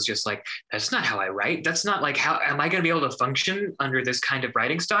things was just like, that's not how I write. That's not like, how am I going to be able to function under this kind of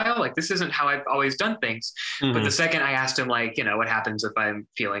writing style? Like, this isn't how I've always done things. But the second I asked him, like, you know, what happens if I'm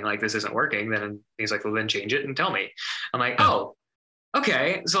feeling like this isn't working? Then he's like, well, then change it and tell me. I'm like, oh,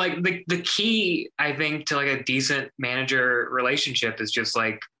 okay. So like the key, I think, to like a decent manager relationship is just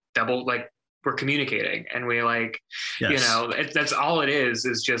like, like we're communicating, and we like, you know, that's all it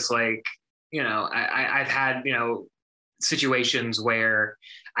is just like, you know, I've had, you know, situations where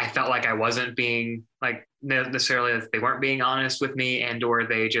I felt like I wasn't being like necessarily, they weren't being honest with me, and or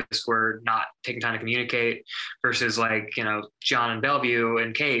they just were not taking time to communicate, versus like, you know, John and Bellevue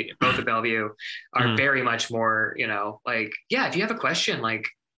and Kate, both at Bellevue, are very much more, you know, like, yeah, if you have a question, like,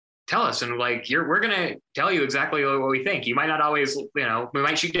 tell us, and like we're gonna tell you exactly what we think. You might not always, you know, we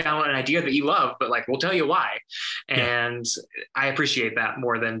might shoot down an idea that you love, but like we'll tell you why. And I appreciate that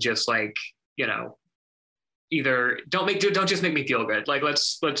more than just like, you know, either don't just make me feel good. Like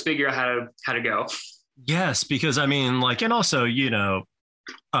let's figure out how to go. Yes, because I mean, like, and also, you know,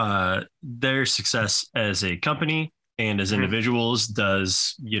 their success as a company and as individuals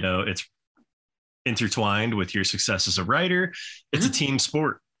does, you know, it's intertwined with your success as a writer. It's a team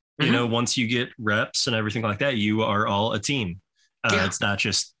sport. You know, once you get reps and everything like that, you are all a team. It's not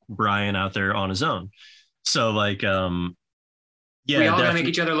just Brian out there on his own. So like, we all gotta make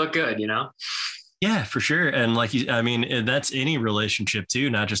each other look good, you know? Yeah, for sure. And like, I mean, that's any relationship too,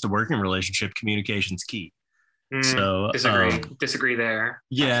 not just a working relationship. Communication's key. So disagree there.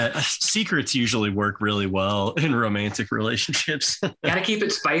 Yeah, secrets usually work really well in romantic relationships. Gotta keep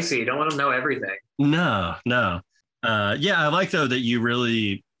it spicy. Don't let them know everything. No. Yeah, I like though that you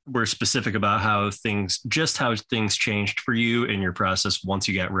really were specific about how things changed for you in your process once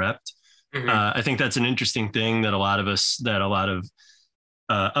you got repped. I think that's an interesting thing that a lot of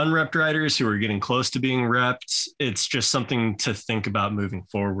unrepped writers who are getting close to being repped, it's just something to think about moving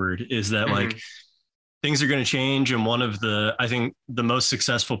forward, is that like things are going to change. And one of I think the most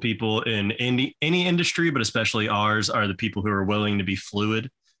successful people in any industry, but especially ours, are the people who are willing to be fluid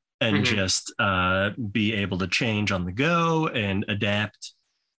and just be able to change on the go and adapt.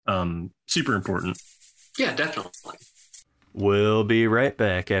 Super important. Yeah, definitely. We'll be right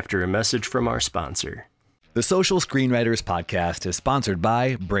back after a message from our sponsor. The Social Screenwriters podcast is sponsored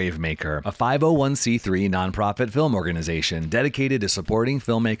by Bravemaker, a 501c3 nonprofit film organization dedicated to supporting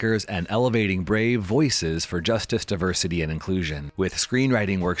filmmakers and elevating brave voices for justice, diversity, and inclusion. With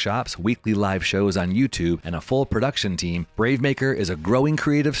screenwriting workshops, weekly live shows on YouTube, and a full production team, Bravemaker is a growing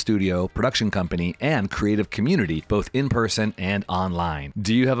creative studio, production company, and creative community, both in person and online.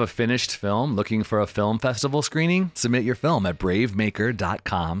 Do you have a finished film looking for a film festival screening? Submit your film at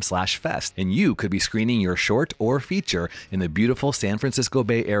bravemaker.com/fest, and you could be screening your short or feature in the beautiful San Francisco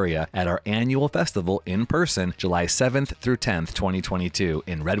Bay Area at our annual festival in person, July 7th through 10th, 2022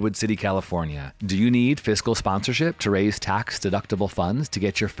 in Redwood City, California. Do you need fiscal sponsorship to raise tax-deductible funds to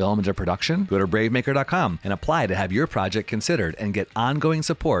get your film into production? Go to bravemaker.com and apply to have your project considered and get ongoing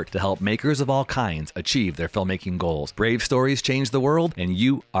support to help makers of all kinds achieve their filmmaking goals. Brave stories change the world, and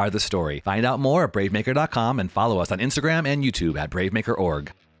you are the story. Find out more at bravemaker.com and follow us on Instagram and YouTube at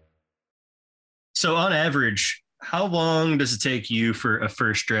bravemaker.org. So on average, how long does it take you for a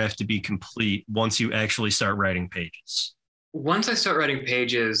first draft to be complete once you actually start writing pages? Once I start writing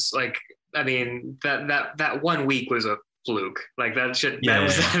pages, like, I mean, that 1 week was a fluke. Like that shouldn't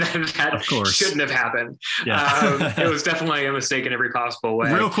have happened. Yeah. It was definitely a mistake in every possible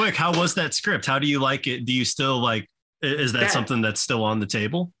way. Real quick, how was that script? How do you like it? Do you still like, is that something that's still on the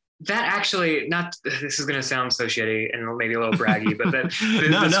table? That actually, this is going to sound so shitty and maybe a little braggy, but let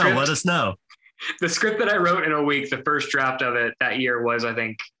us know. The script that I wrote in a week, the first draft of it that year was, I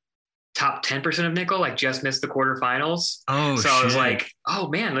think, top 10% of Nickel, like just missed the quarterfinals. Oh, so shit. I was like, oh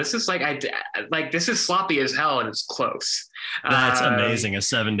man, this is this is sloppy as hell and it's close. That's amazing. A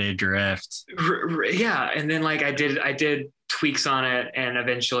 7-day draft. Yeah. And then like I did tweaks on it, and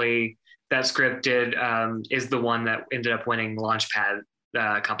eventually that script is the one that ended up winning Launchpad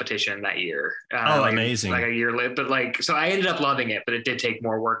competition that year. Amazing. Like a year later, but like, so I ended up loving it, but it did take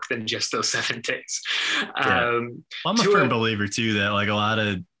more work than just those 7 days. I'm a firm believer too, that like a lot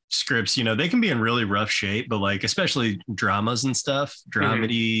of scripts, they can be in really rough shape, but like, especially dramas and stuff,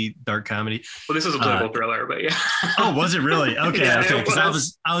 dramedy, dark comedy. Well, this is a political thriller, but yeah. Oh, was it really? Okay. Yeah, okay.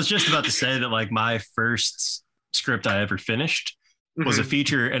 Cause I was just about to say that like my first script I ever finished was a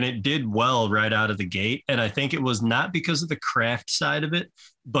feature, and it did well right out of the gate. And I think it was not because of the craft side of it,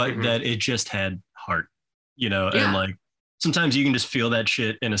 but that it just had heart, and like sometimes you can just feel that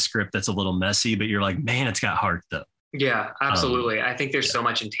shit in a script that's a little messy, but you're like, man, it's got heart though. Yeah, absolutely. I think there's so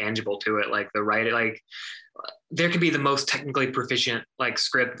much intangible to it. Like the writing, like there can be the most technically proficient like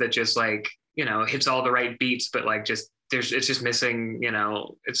script that just like, hits all the right beats, but like it's just missing,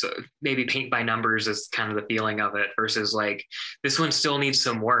 it's maybe paint by numbers is kind of the feeling of it, versus like this one still needs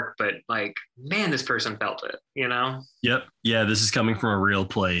some work, but like, man, this person felt it, Yep. Yeah. This is coming from a real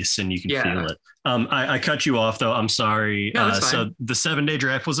place and you can feel it. I cut you off though. I'm sorry. No, so the 7-day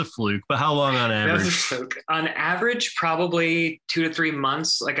draft was a fluke, but how long on average? That was a fluke. On average, probably 2 to 3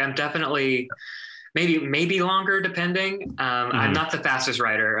 months. Like I'm definitely maybe longer depending. I'm not the fastest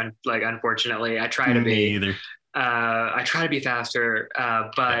writer. Like, unfortunately, I try to be. Me either. I try to be faster,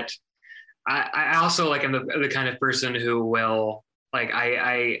 but I also like I'm the kind of person who will like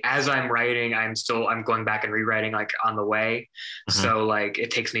I as I'm writing, I'm going back and rewriting like on the way. So like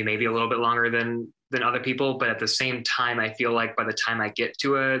it takes me maybe a little bit longer than other people, but at the same time, I feel like by the time I get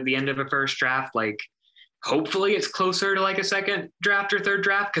to the end of a first draft, like hopefully it's closer to like a second draft or third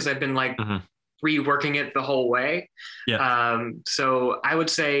draft, because I've been like reworking it the whole way. Yeah. So I would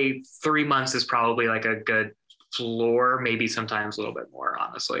say 3 months is probably like a good floor, maybe sometimes a little bit more,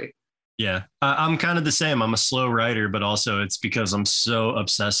 honestly. Yeah, I'm kind of the same. I'm a slow writer, but also it's because I'm so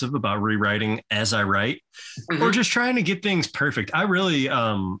obsessive about rewriting as I write, or just trying to get things perfect. I really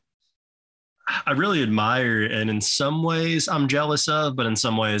admire, and in some ways I'm jealous of, but in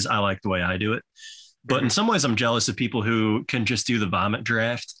some ways I like the way I do it. But in some ways I'm jealous of people who can just do the vomit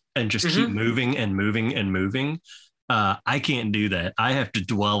draft and just keep moving and moving and moving. I can't do that. I have to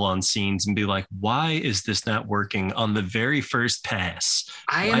dwell on scenes and be like, why is this not working on the very first pass?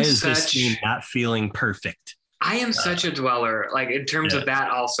 Why is this scene not feeling perfect? I am such a dweller, like in terms of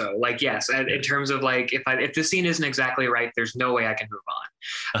that also. Like, yes, in terms of like, if the scene isn't exactly right, there's no way I can move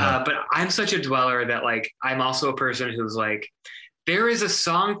on. But I'm such a dweller that like, I'm also a person who's like, there is a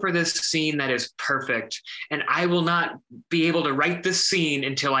song for this scene that is perfect, and I will not be able to write this scene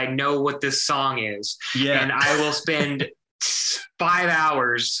until I know what this song is. Yeah. And I will spend 5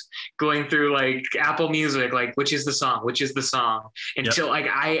 hours going through like Apple Music, like, which is the song, until like,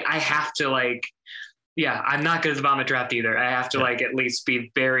 I have to like, yeah, I'm not good at the vomit draft either. I have to like at least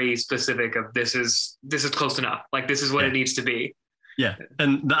be very specific of this is close enough. Like, this is what it needs to be. Yeah.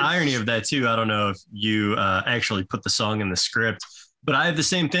 And the irony of that too, I don't know if you actually put the song in the script, but I have the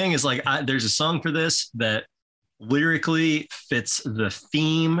same thing as like, there's a song for this that lyrically fits the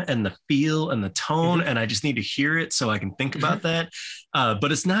theme and the feel and the tone. And I just need to hear it so I can think about that.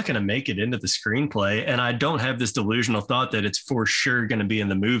 But it's not going to make it into the screenplay. And I don't have this delusional thought that it's for sure going to be in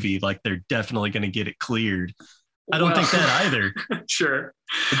the movie. Like, they're definitely going to get it cleared. I don't think that either. Sure.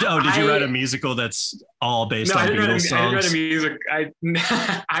 Oh, did you write a musical that's all based on Beatles songs? I didn't write a music.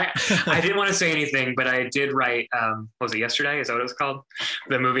 I didn't want to say anything, but I did write, was it Yesterday? Is that what it was called?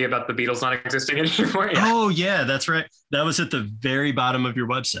 The movie about the Beatles not existing anymore? Yeah. Oh, yeah, that's right. That was at the very bottom of your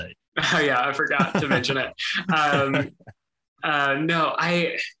website. Oh, yeah, I forgot to mention it. No,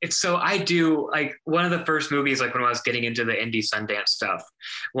 I do like one of the first movies, like when I was getting into the indie Sundance stuff,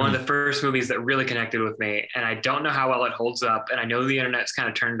 one of the first movies that really connected with me, and I don't know how well it holds up, and I know the internet's kind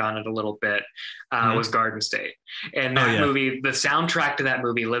of turned on it a little bit, was Garden State. And that movie, the soundtrack to that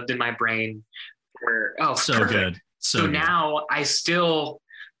movie lived in my brain for, so perfect. Good. So good. Now I still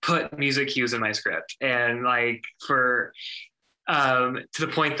put music cues in my script, and like for, to the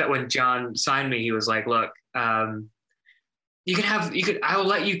point that when John signed me, he was like, look, I will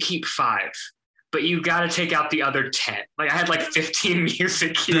let you keep 5, but you got to take out the other 10. Like, I had like 15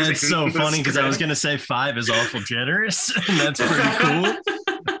 music cues. That's so funny, because I was going to say 5 is awful generous, and that's pretty cool.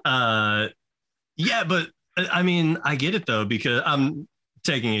 Yeah, but I mean, I get it though, because I'm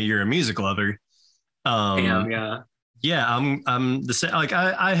taking it you're a music lover. Yeah, I'm the same. Like,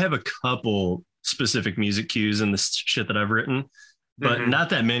 I have a couple specific music cues in the shit that I've written, but not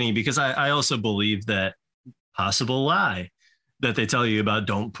that many, because I also believe that possible lie that they tell you about,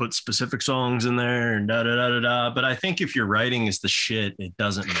 don't put specific songs in there and da da da da da. But I think if your writing is the shit, it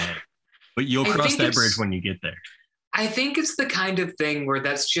doesn't matter. But you'll cross that bridge when you get there. I think it's the kind of thing where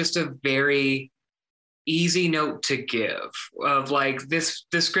that's just a very easy note to give of like, this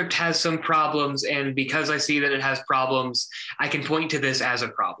script has some problems, and because I see that it has problems, I can point to this as a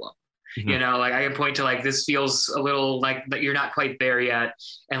problem. You know, like I can point to like, this feels a little like that you're not quite there yet.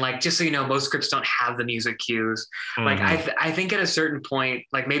 And like, just so you know, most scripts don't have the music cues. Like I think at a certain point,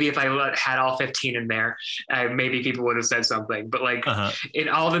 like maybe if I had all 15 in there, maybe people would have said something, but like in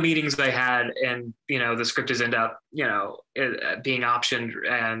all the meetings I had, and, you know, the script has ended up, you know, being optioned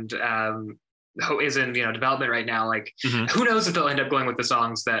and, is in, you know, development right now. Like, who knows if they'll end up going with the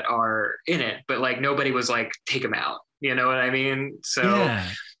songs that are in it, but like, nobody was like, take them out. You know what I mean? So yeah.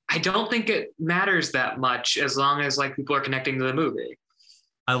 I don't think it matters that much as long as like people are connecting to the movie.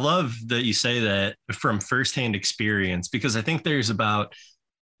 I love that you say that from firsthand experience, because I think there's about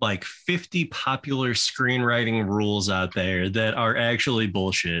like 50 popular screenwriting rules out there that are actually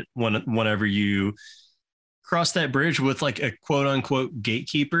bullshit whenever you cross that bridge with like a quote unquote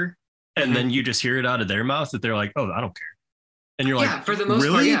gatekeeper, and then you just hear it out of their mouth that they're like, oh, I don't care. And you're like, for the most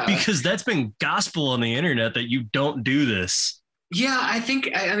really? Part, yeah. Because that's been gospel on the internet that you don't do this. Yeah,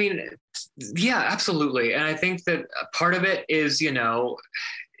 I mean, yeah, absolutely. And I think that part of it is, you know,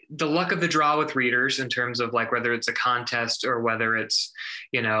 the luck of the draw with readers in terms of like whether it's a contest or whether it's,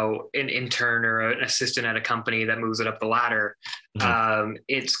 you know, an intern or an assistant at a company that moves it up the ladder.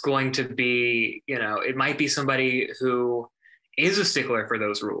 It's going to be, you know, it might be somebody who is a stickler for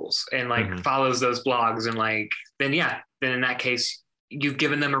those rules and like follows those blogs, and like, then in that case, you've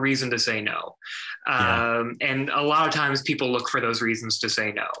given them a reason to say no. And a lot of times people look for those reasons to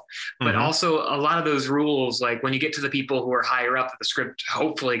say no, but also a lot of those rules, like when you get to the people who are higher up that the script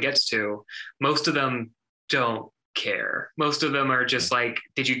hopefully gets to, most of them don't care. Most of them are just like,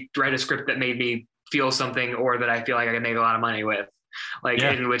 did you write a script that made me feel something, or that I feel like I can make a lot of money with? Like,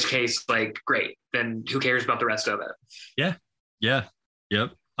 in which case, like, great, then who cares about the rest of it? Yep.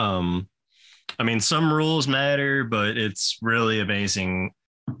 I mean, some rules matter, but it's really amazing.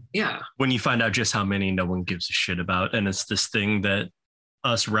 Yeah. When you find out just how many no one gives a shit about. And it's this thing that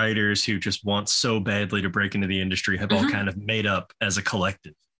us writers who just want so badly to break into the industry have all kind of made up as a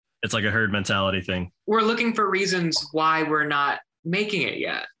collective. It's like a herd mentality thing. we're looking for reasons why we're not making it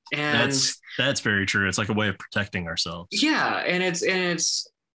yet. And That's very true. It's like a way of protecting ourselves. yeah, and it's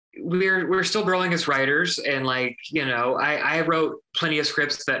we're still growing as writers, and like, you know, I wrote plenty of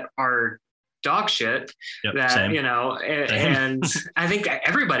scripts that are dog shit, Yep, that same. you know, and I think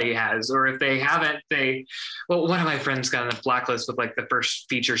everybody has, or if they haven't, well, one of my friends got on the blacklist with like the first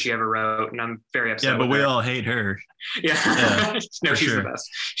feature she ever wrote, and I'm very upset. Yeah, but with we her. all hate her. Yeah, no, she's sure. the best.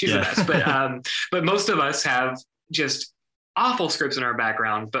 She's the best. But most of us have just awful scripts in our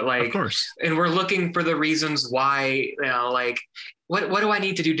background. But like, Of course. and we're looking for the reasons why, you know, like what do I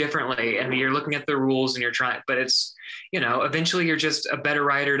need to do differently? And you're looking at the rules and you're trying, but it's, you know, eventually you're just a better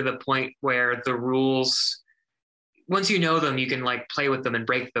writer to the point where the rules, once you know them, you can like play with them and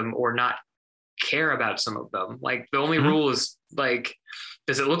break them or not care about some of them. Like the only rule is like,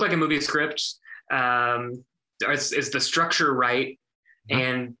 does it look like a movie script? Is the structure right?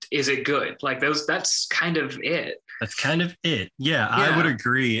 And is it good? Like that's kind of it. That's kind of it. Yeah, I would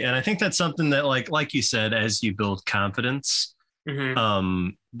agree. And I think that's something that like you said, as you build confidence,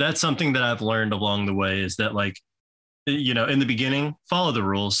 that's something that I've learned along the way, is that like, you know, in the beginning, follow the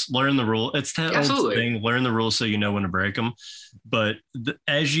rules, learn the rule. It's that old thing, learn the rules so you know when to break them. But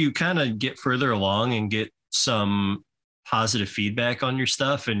as you kind of get further along and get some positive feedback on your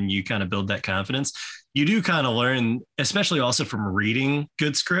stuff and you kind of build that confidence, you do kind of learn, especially also from reading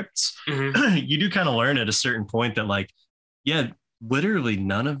good scripts, you do kind of learn at a certain point that like, yeah, literally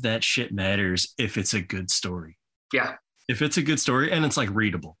none of that shit matters if it's a good story. Yeah. If it's a good story and it's like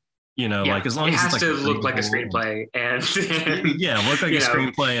readable, you know, like as long as it has it's to like look like a screenplay and look like a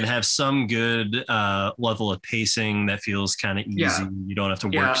screenplay and have some good level of pacing that feels kind of easy. Yeah. You don't have to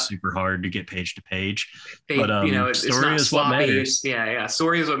work super hard to get page to page. But you know, it's story not is sloppy. what matters. Yeah.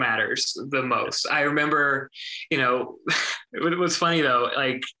 Story is what matters the most. I remember, you know, it was funny though,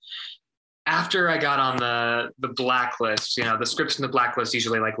 like after I got on the blacklist, you know, the scripts in the blacklist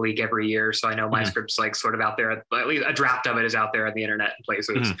usually like leak every year. So I know my script's like sort of out there, at least a draft of it is out there on the internet and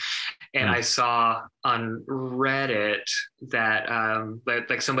places. And I saw on Reddit that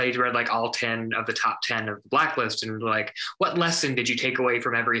like somebody read like all 10 of the top 10 of the blacklist and like, what lesson did you take away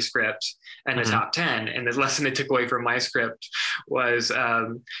from every script and the top 10? And the lesson they took away from my script was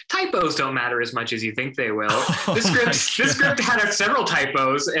typos don't matter as much as you think they will. This script had several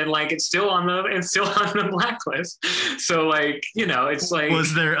typos and like it's still on the blacklist. So like, you know, it's like,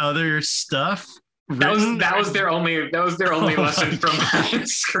 was there other stuff? That was their only lesson from my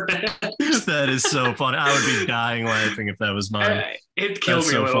script. That is so funny. I would be dying laughing if that was mine. It killed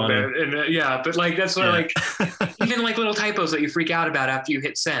me a little bit. And but like that's what like even like little typos that you freak out about after you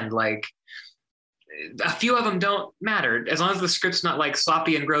hit send, like a few of them don't matter as long as the script's not like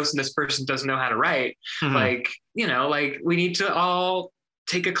sloppy and gross and this person doesn't know how to write. Like, you know, like we need to all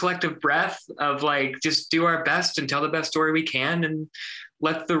take a collective breath of like just do our best and tell the best story we can and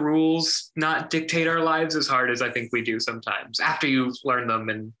let the rules not dictate our lives as hard as I think we do sometimes after you've learned them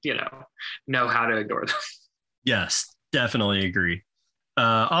and, you know how to ignore them. Yes, definitely agree.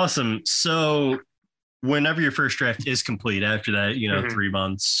 Awesome. So whenever your first draft is complete, after that, you know, 3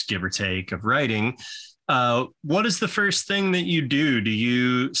 months, give or take, of writing, what is the first thing that you do? Do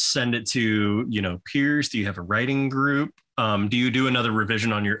you send it to, you know, peers? Do you have a writing group? Do you do another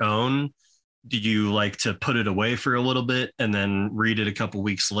revision on your own? Do you like to put it away for a little bit and then read it a couple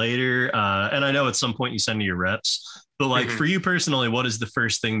weeks later? And I know at some point you send to your reps, but like for you personally, what is the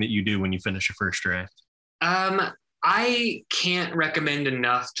first thing that you do when you finish a first draft? I can't recommend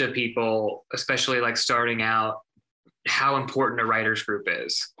enough to people, especially like starting out, how important a writer's group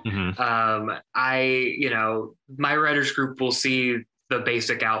is. You know, my writer's group will see the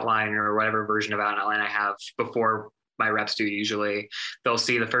basic outline or whatever version of outline I have before my reps do. Usually they'll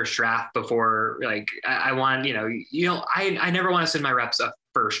see the first draft before, like I want, you know, I never want to send my reps a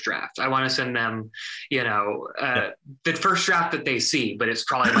first draft. I want to send them, you know, the first draft that they see, but it's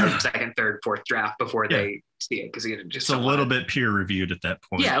probably my second, third, fourth draft before they see it. Cause you just a little bit peer reviewed at that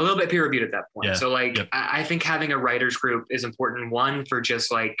point. Yeah. A little bit peer reviewed at that point. Yeah. So like, I think having a writer's group is important. One, for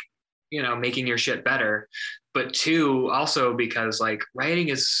just like, you know, making your shit better, but two, also because like writing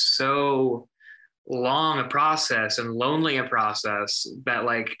is so long a process and lonely a process that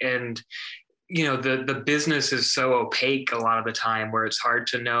like, and you know, the business is so opaque a lot of the time where it's hard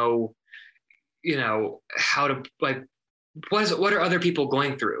to know, you know, how to like, what are other people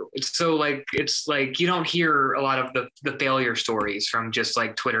going through? It's like you don't hear a lot of the failure stories from just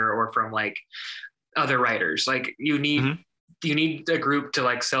like Twitter or from like other writers. Like you need a group to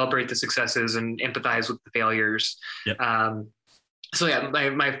like celebrate the successes and empathize with the failures. So yeah,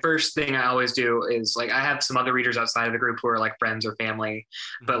 my first thing I always do is like, I have some other readers outside of the group who are like friends or family,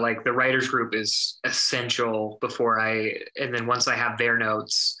 but like the writers group is essential and then once I have their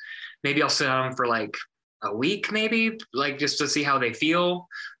notes, maybe I'll sit on them for like a week, maybe like just to see how they feel.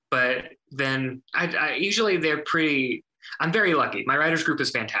 But then I usually I'm very lucky. My writers group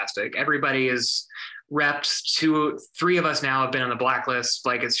is fantastic. Everybody is repped. Three of us now have been on the blacklist.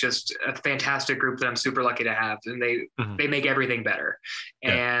 Like, it's just a fantastic group that I'm super lucky to have, and they make everything better.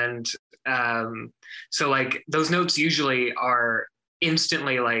 Yeah. And so like those notes usually are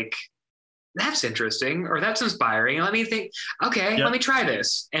instantly like, that's interesting, or that's inspiring. Let me think, okay, let me try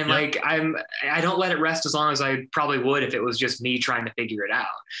this. And like, I don't let it rest as long as I probably would if it was just me trying to figure it out,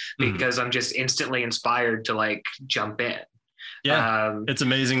 because I'm just instantly inspired to like jump in. Yeah. It's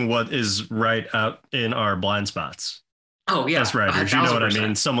amazing what is right out in our blind spots. Oh yeah. As writers, you know what I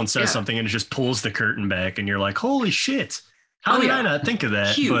mean? Someone says something and it just pulls the curtain back and you're like, holy shit. How did I not think of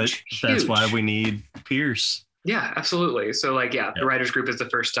that? But that's why we need peers. Yeah, absolutely. So like, the writers group is the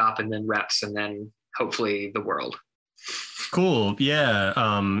first stop, and then reps, and then hopefully the world. Cool. Yeah.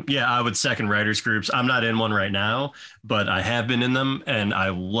 I would second writers groups. I'm not in one right now, but I have been in them and I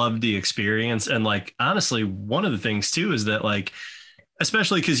loved the experience. And like, honestly, one of the things too is that like,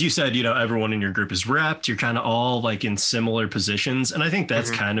 especially because you said, everyone in your group is repped, you're kind of all like in similar positions. And I think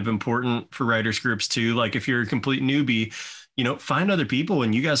that's kind of important for writers groups too. Like if you're a complete newbie, find other people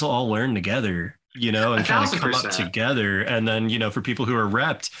and you guys will all learn together, and kind of come up together. And then, for people who are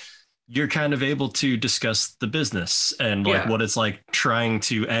repped, you're kind of able to discuss the business and like what it's like trying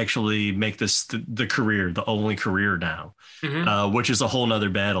to actually make this the career, the only career now, which is a whole nother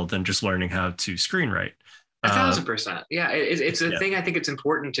battle than just learning how to screenwrite. 1,000%. Yeah. It's a thing. I think it's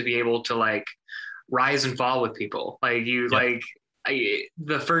important to be able to like rise and fall with people. Like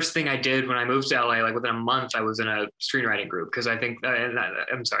the first thing I did when I moved to LA, like within a month, I was in a screenwriting group, because I think,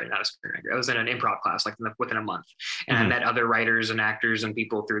 I'm sorry, not a screenwriting group. I was in an improv class, like within a month, and I met other writers and actors and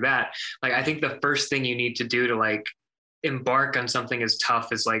people through that. Like, I think the first thing you need to do to like embark on something as tough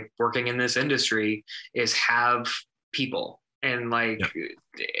as like working in this industry is have people. And like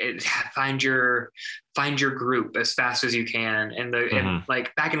find your group as fast as you can. And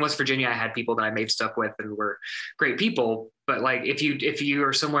like back in West Virginia, I had people that I made stuff with and were great people. But like if you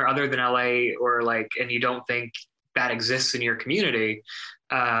are somewhere other than LA, or like, and you don't think that exists in your community,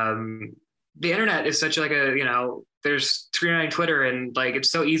 the internet is such like there's Screenwriting Twitter, and like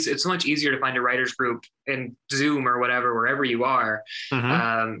it's so easy. It's so much easier to find a writers group in Zoom or whatever, wherever you are.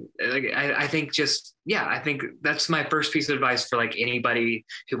 I think I think that's my first piece of advice for like anybody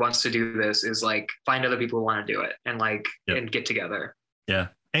who wants to do this is like find other people who want to do it and like and get together. Yeah,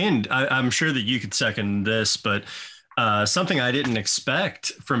 and I'm sure that you could second this, but something I didn't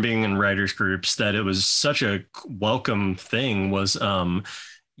expect from being in writers groups that it was such a welcome thing was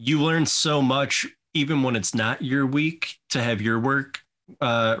you learn so much. Even when it's not your week to have your work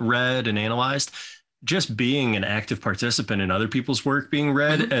read and analyzed, just being an active participant in other people's work being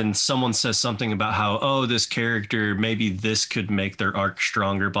read, and someone says something about how, this character, maybe this could make their arc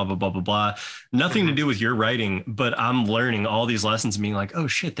stronger, blah, blah, blah, blah, blah. Nothing to do with your writing, but I'm learning all these lessons and being like, oh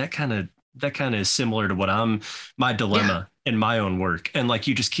shit, that kind of is similar to what my dilemma in my own work. And like,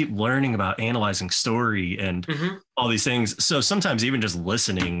 you just keep learning about analyzing story and all these things. So sometimes even just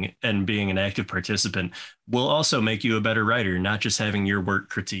listening and being an active participant will also make you a better writer, not just having your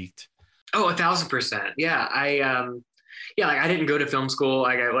work critiqued. Oh, 1,000%. Yeah. Like I didn't go to film school.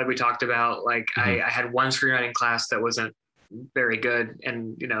 Like we talked about, like I had one screenwriting class that wasn't very good.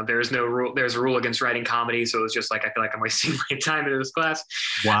 And, there's a rule against writing comedy. So it was just like, I feel like I'm wasting my time in this class.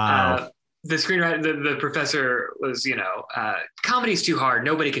 Wow. The screenwriter, the professor was, comedy's too hard.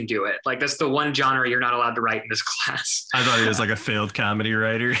 Nobody can do it. Like that's the one genre you're not allowed to write in this class. I thought he was like a failed comedy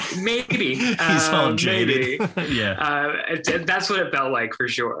writer. Maybe. He's all jaded. That's what it felt like for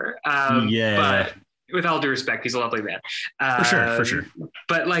sure. But with all due respect, he's a lovely man. For sure.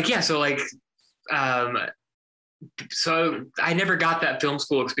 But like, so I never got that film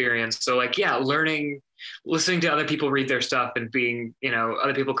school experience. So like, listening to other people read their stuff and being,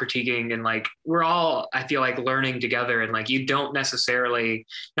 other people critiquing, and like, we're all, I feel like, learning together. And like, you don't necessarily,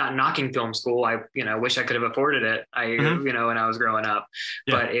 not knocking film school. I, wish I could have afforded it. When I was growing up,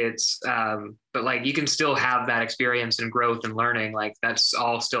 but it's, but like, you can still have that experience and growth and learning. Like that's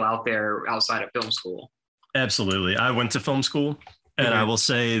all still out there outside of film school. Absolutely. I went to film school. And I will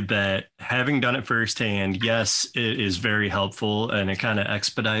say that having done it firsthand, yes, it is very helpful, and it kind of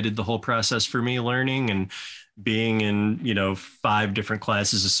expedited the whole process for me learning and being in, 5 different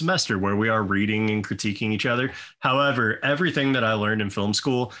classes a semester where we are reading and critiquing each other. However, everything that I learned in film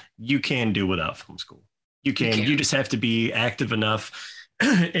school, you can do without film school. You can. You just have to be active enough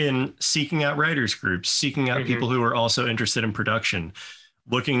in seeking out writers groups, seeking out people who are also interested in production,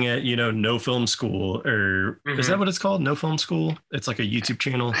 looking at, No Film School, or is that what it's called? No Film School? It's like a YouTube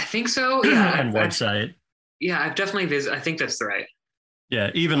channel. I think so. Yeah. And website. I've definitely visited. I think that's right. Yeah,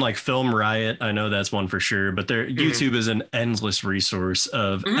 even like Film Riot, I know that's one for sure, but YouTube is an endless resource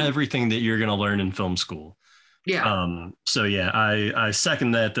of everything that you're going to learn in film school. Yeah. So yeah, I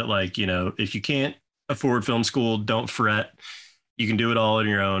second that like, if you can't afford film school, don't fret. You can do it all on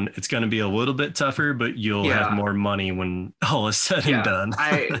your own. It's going to be a little bit tougher, but you'll have more money when all is said and done.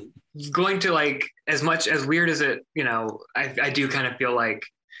 Going to, like, as much as weird as it, I do kind of feel like,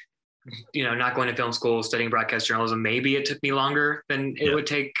 not going to film school, studying broadcast journalism, maybe it took me longer than it would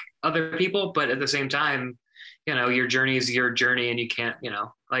take other people. But at the same time, your journey is your journey, and you can't,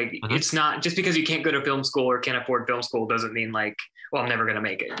 it's not just because you can't go to film school or can't afford film school doesn't mean like, well, I'm never going to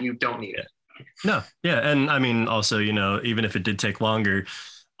make it. You don't need it. No. Yeah. And I mean, also, even if it did take longer,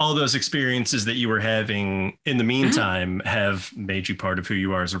 all those experiences that you were having in the meantime have made you part of who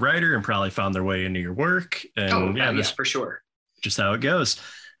you are as a writer and probably found their way into your work. And that's for sure. Just how it goes.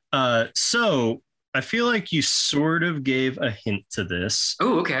 So I feel like you sort of gave a hint to this.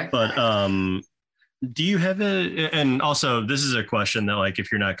 Oh, okay. But do you have and also this is a question that, like,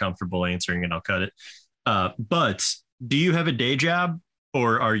 if you're not comfortable answering it, I'll cut it. But do you have a day job,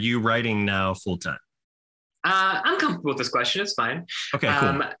 or are you writing now full time? I'm comfortable with this question. It's fine. Okay,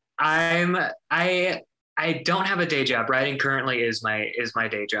 cool. I don't have a day job. Writing currently is my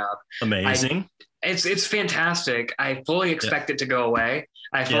day job. Amazing. It's fantastic. I fully expect it to go away.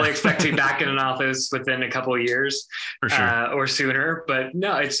 I fully expect to be back in an office within a couple of years, for sure, or sooner. But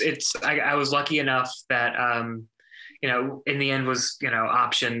no, I was lucky enough that in the end was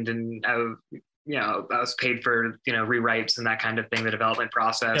optioned, and I was paid for rewrites and that kind of thing, the development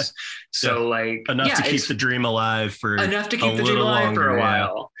process. So like enough to keep the dream alive for a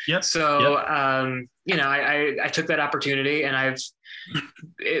while. Yep. So I took that opportunity, and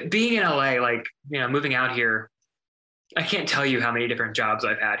being in LA, like, moving out here, I can't tell you how many different jobs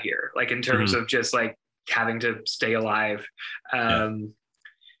I've had here, like in terms of just like having to stay alive. And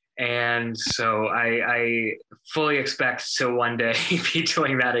so I fully expect to one day be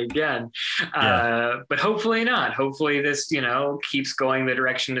doing that again. But hopefully not. Hopefully this, keeps going the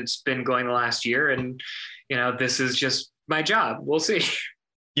direction it's been going the last year. And, this is just my job. We'll see.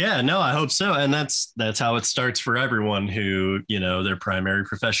 Yeah, no, I hope so. And that's how it starts for everyone who, their primary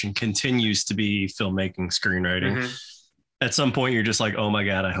profession continues to be filmmaking, screenwriting. At some point, you're just like, oh my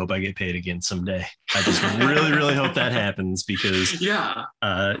God, I hope I get paid again someday. I just really, really hope that happens, because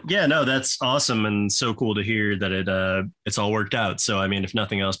no, that's awesome. And so cool to hear that it's all worked out. So, I mean, if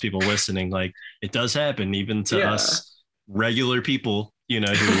nothing else, people listening, like, it does happen even to us regular people, who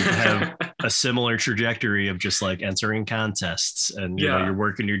have a similar trajectory of just like entering contests and, you're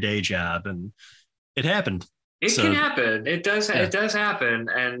working your day job, and it happened. It can happen. It does. Yeah. It does happen.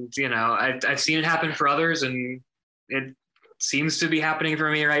 And, I've seen it happen for others, and it seems to be happening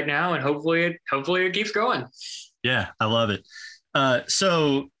for me right now, and hopefully it keeps going. Yeah, I love it.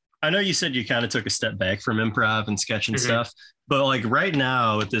 So I know you said you kind of took a step back from improv and sketch and stuff, but like right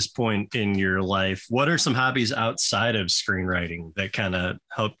now at this point in your life, what are some hobbies outside of screenwriting that kind of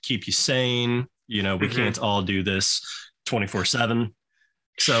help keep you sane? We can't all do this 24/7.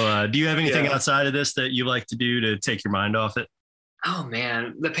 So do you have anything outside of this that you like to do to take your mind off it? Oh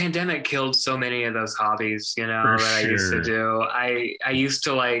man, the pandemic killed so many of those hobbies, I used to do. I used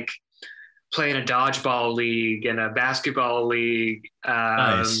to like play in a dodgeball league and a basketball league.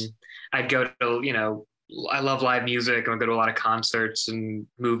 Nice. I'd go to, I love live music. I go to a lot of concerts and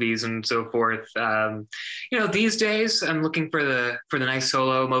movies and so forth. These days I'm looking for the nice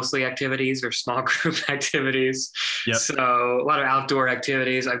solo, mostly activities or small group activities. Yep. So a lot of outdoor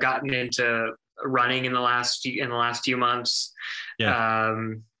activities. I've gotten into running in the last few months.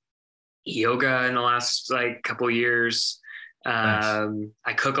 Yoga in the last couple of years. Nice.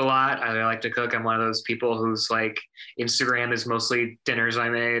 I cook a lot. I like to cook. I'm one of those people whose Instagram is mostly dinners I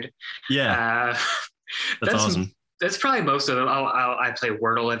made. That's awesome. That's probably most of them. I play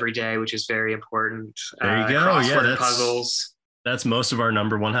Wordle every day, which is very important. There you go. Crossword puzzles. That's most of our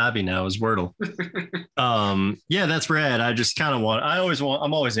number one hobby now is Wordle. That's rad. I just kind of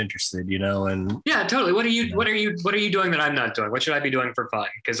I'm always interested, and yeah, totally. What are you doing that I'm not doing? What should I be doing for fun?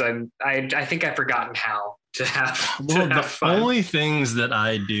 Because I think I've forgotten how to have fun. Only things that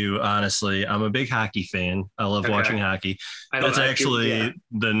I do, honestly, I'm a big hockey fan. I love watching hockey. That's actually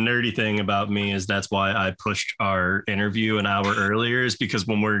the nerdy thing about me, is that's why I pushed our interview an hour earlier, is because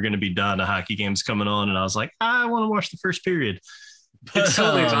when we're going to be done, a hockey game's coming on, and I was like, I want to watch the first period. It's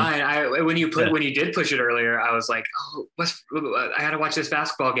totally fine. When you did push it earlier, I was like, oh, I gotta watch this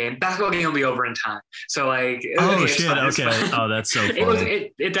basketball game. Basketball game will be over in time. So like, oh okay, shit, okay. Oh, that's so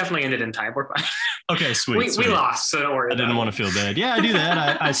funny. It definitely ended in time. We're fine. Okay, sweet. We lost, so don't worry. I didn't want to feel bad. Yeah, I do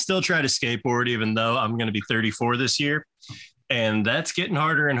that. I still try to skateboard, even though I'm going to be 34 this year, and that's getting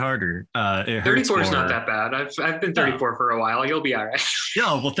harder and harder. 34 is not that bad. I've been 34 for a while. You'll be all right.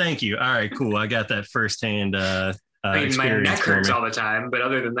 Yeah, well, thank you. All right, cool. I got that firsthand. I mean, my neck hurts all the time, but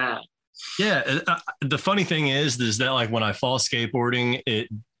other than that, yeah. The funny thing is that like when I fall skateboarding, it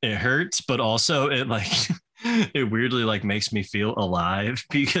hurts, but also it like it weirdly like makes me feel alive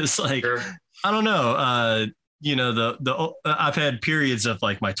because like sure. I don't know. You know, I've had periods of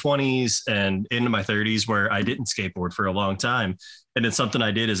like my 20s and into my 30s where I didn't skateboard for a long time, and it's something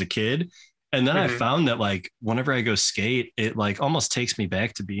I did as a kid. And then I found that like whenever I go skate, it like almost takes me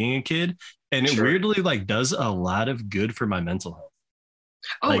back to being a kid. And it weirdly like does a lot of good for my mental health.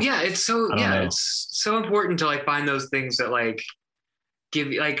 Oh like, yeah. It's so important to like find those things that like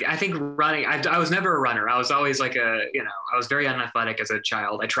give you like, I think running, I was never a runner. I was always like I was very unathletic as a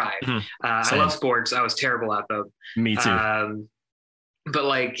child. I tried. I love sports. I was terrible at them. Me too. But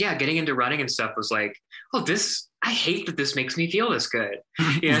like, yeah, getting into running and stuff was like, oh, I hate that this makes me feel this good.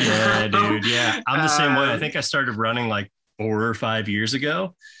 Yeah, dude. Yeah. I'm the same way. I think I started running like 4 or 5 years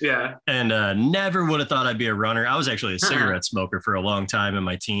ago. Yeah. And never would have thought I'd be a runner. I was actually a cigarette smoker for a long time in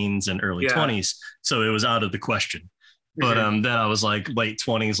my teens and early 20s. So it was out of the question. But then I was like late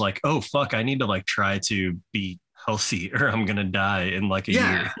 20s, like, oh, fuck, I need to like try to be healthy or I'm going to die in like a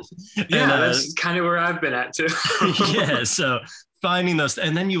year. Yeah, that's kind of where I've been at too. Yeah. So finding those,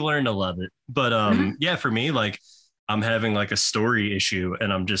 and then you learn to love it. But yeah, for me, like I'm having like a story issue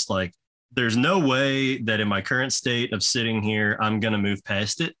and I'm just like, there's no way that in my current state of sitting here, I'm going to move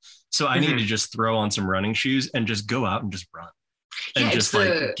past it. So I need to just throw on some running shoes and just go out and just run and just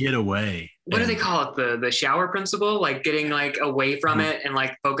like get away. What do they call it? The shower principle, like getting like away from it and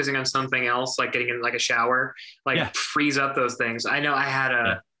like focusing on something else, like getting in like a shower, like freeze up those things. I know I had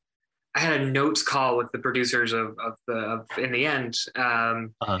a notes call with the producers of In the End.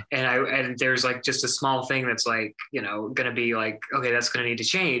 And there's like just a small thing that's like, going to be like, okay, that's going to need to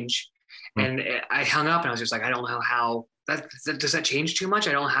change. And I hung up and I was just like, I don't know how does that change too much?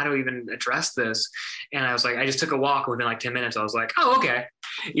 I don't know how to even address this. And I was like, I just took a walk within like 10 minutes. I was like, oh, okay.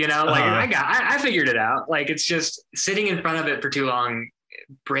 Like I figured it out. Like, it's just sitting in front of it for too long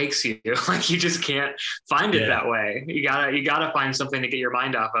breaks you. Like you just can't find it that way. You gotta find something to get your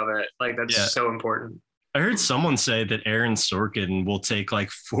mind off of it. Like that's so important. I heard someone say that Aaron Sorkin will take like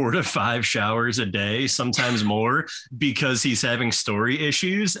 4 to 5 showers a day, sometimes more, because he's having story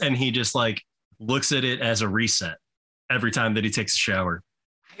issues and he just like looks at it as a reset every time that he takes a shower.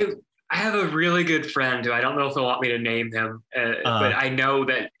 I have a really good friend who I don't know if they'll want me to name him, but I know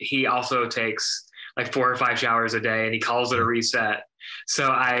that he also takes like 4 or 5 showers a day and he calls it a reset. So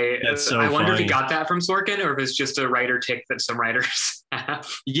I wonder if he got that from Sorkin or if it's just a writer tick that some writers have.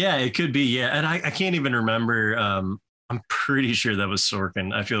 Yeah, it could be. Yeah. And I can't even remember. I'm pretty sure that was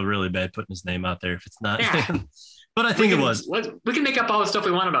Sorkin. I feel really bad putting his name out there if it's not him. But I think it was. We can make up all the stuff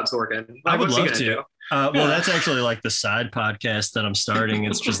we want about Sorkin. I would love to. Well, that's actually like the side podcast that I'm starting.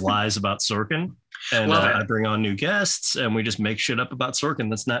 It's just lies about Sorkin. And I bring on new guests and we just make shit up about Sorkin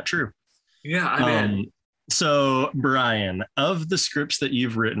that's not true. Yeah, I'm in. So, Brian, of the scripts that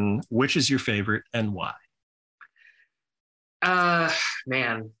you've written, which is your favorite and why?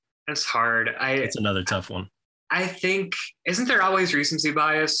 Man, that's hard. It's another tough one. I think, isn't there always recency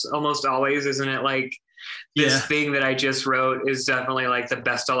bias? Almost always, isn't it? Like this thing that I just wrote is definitely like the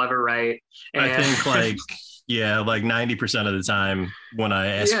best I'll ever write. And I think like 90% of the time when I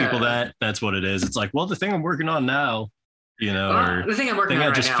ask people that's what it is. It's like, well, the thing I'm working on now, or the thing I'm working on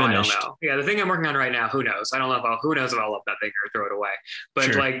right now, finished. I don't know. Yeah, the thing I'm working on right now, who knows? I don't know who knows if I'll love that thing or throw it away.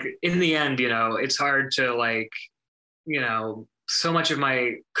 But like in the end, it's hard to like, so much of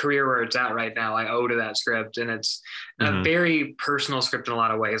my career where it's at right now, I owe to that script. And it's a very personal script in a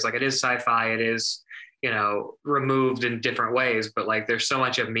lot of ways. Like it is sci-fi, it is, removed in different ways, but like there's so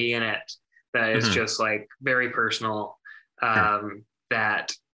much of me in it that is just like very personal,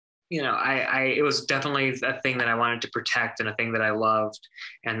 that it was definitely a thing that I wanted to protect and a thing that I loved.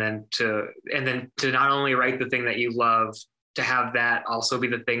 And then to not only write the thing that you love, to have that also be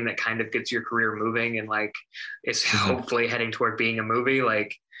the thing that kind of gets your career moving and like it's hopefully heading toward being a movie.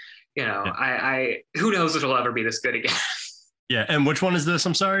 Like, I who knows if it'll ever be this good again. Yeah. And which one is this?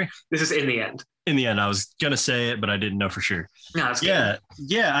 I'm sorry. This is In the End. In the End. I was going to say it, but I didn't know for sure. No, it's good.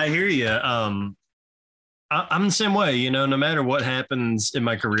 Yeah. I hear you. I'm the same way, no matter what happens in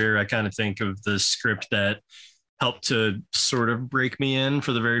my career, I kind of think of the script that helped to sort of break me in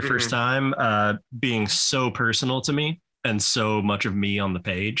for the very first time, being so personal to me and so much of me on the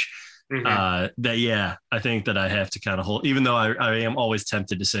page. That, yeah, I think that I have to kind of hold, even though I am always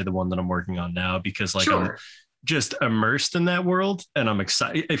tempted to say the one that I'm working on now, because like I'm just immersed in that world and I'm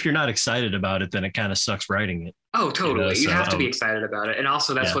excited. If you're not excited about it, then it kind of sucks writing it. Oh, totally. You So have to be excited about it. And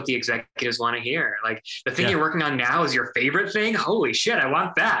also that's what the executives want to hear. Like the thing you're working on now is your favorite thing. Holy shit, I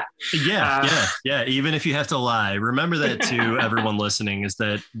want that. Yeah. Even if you have to lie, remember that to everyone listening, is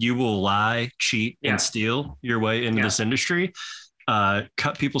that you will lie, cheat, and steal your way into this industry.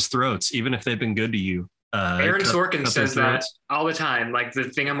 Cut people's throats, even if they've been good to you. Aaron Sorkin says that all the time. Like the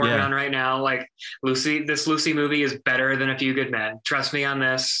thing I'm working on right now, like this Lucy movie is better than A Few Good Men. Trust me on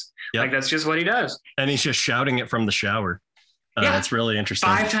this. Like that's just what he does. And he's just shouting it from the shower. It's really interesting.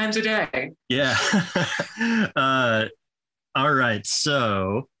 5 times a day. Yeah. All right.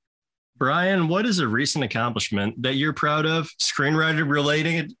 So, Brian, what is a recent accomplishment that you're proud of? Screenwriter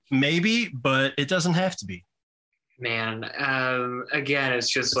related, maybe, but it doesn't have to be. Man, again,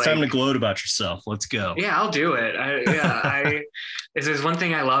 it's just like time to gloat about yourself. Let's go. Yeah, I'll do it. If there's one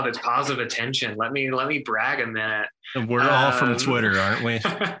thing I love, it's positive attention. Let me brag a minute. We're all from Twitter, aren't we?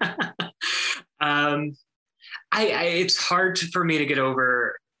 It's hard for me to get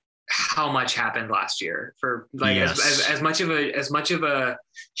over how much happened last year. For like as much of a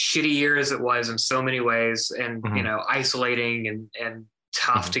shitty year as it was in so many ways, and isolating and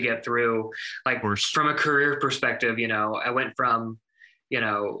tough to get through. Like from a career perspective, I went from,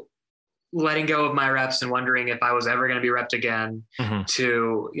 letting go of my reps and wondering if I was ever going to be repped again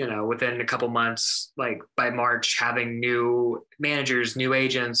to, within a couple months, like by March, having new managers, new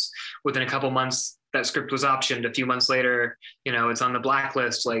agents. Within a couple months, that script was optioned. A few months later, it's on the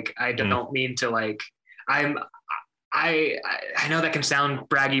blacklist. Like, I don't mean to I know that can sound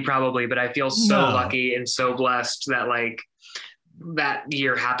braggy probably, but I feel so lucky and so blessed that that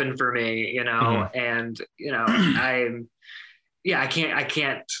year happened for me, and I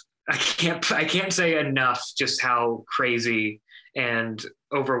can't say enough just how crazy and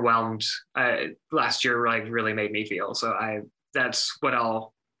overwhelmed last year really made me feel. So that's what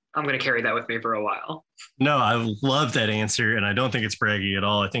I'm going to carry that with me for a while. No, I love that answer. And I don't think it's braggy at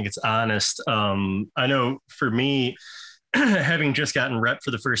all. I think it's honest. I know for me, having just gotten rep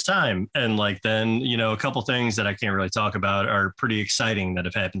for the first time, and then a couple things that I can't really talk about are pretty exciting that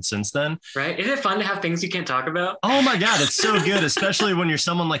have happened since then. Right? Isn't it fun to have things you can't talk about? Oh my God, it's so good, especially when you're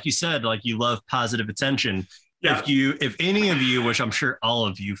someone, like you said, like you love positive attention. Yeah. If any of you, which I'm sure all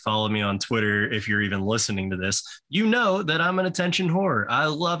of you, follow me on Twitter, if you're even listening to this, you know that I'm an attention whore. I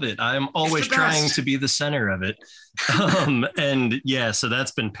love it. I'm always trying to be the center of it. So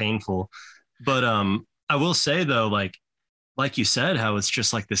that's been painful. But I will say though, like you said, how it's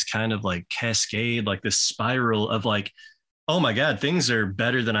just like this kind of cascade, like this spiral of oh my God, things are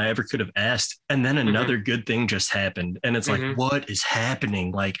better than I ever could have asked. And then another good thing just happened. And it's what is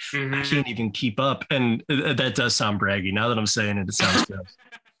happening? I can't even keep up. And that does sound braggy. Now that I'm saying it, it sounds good.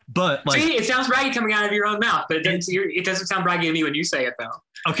 But see, it sounds braggy coming out of your own mouth, but it doesn't sound braggy to me when you say it though.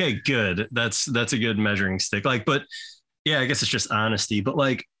 Okay, good. That's a good measuring stick. But yeah, I guess it's just honesty. But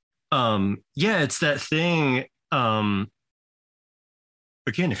it's that thing.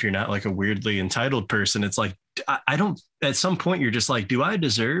 Again, if you're not a weirdly entitled person, it's I don't, at some point you're just do I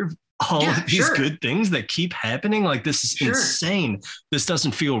deserve all of these good things that keep happening? This is insane. This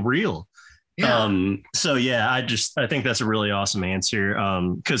doesn't feel real. Yeah. I think that's a really awesome answer.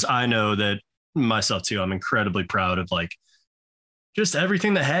 Cause I know that myself too, I'm incredibly proud of just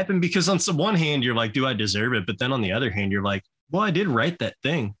everything that happened, because on some one hand you're do I deserve it? But then on the other hand, you're well, I did write that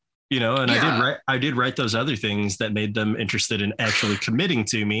thing. And I did write those other things that made them interested in actually committing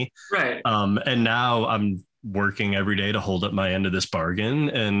to me. Right. And now I'm working every day to hold up my end of this bargain.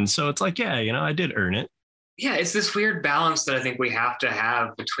 And so it's I did earn it. Yeah. It's this weird balance that I think we have to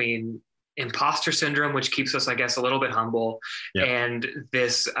have between imposter syndrome, which keeps us, I guess, a little bit humble, and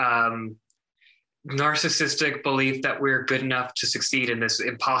this narcissistic belief that we're good enough to succeed in this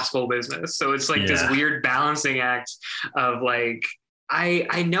impossible business. So it's this weird balancing act of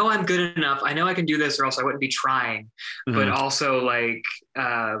I know I'm good enough. I know I can do this, or else I wouldn't be trying. But also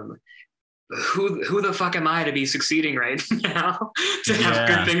who the fuck am I to be succeeding right now to have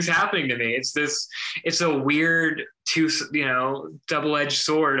good things happening to me? It's a weird double-edged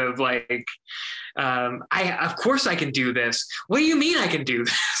sword of of course I can do this. What do you mean I can do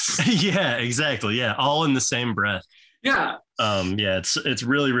this? Yeah, exactly. Yeah. All in the same breath. Yeah. It's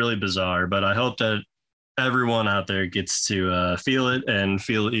really, really bizarre, but I hope that everyone out there gets to feel it and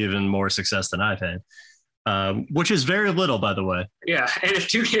feel even more success than I've had. which is very little, by the way. Yeah, and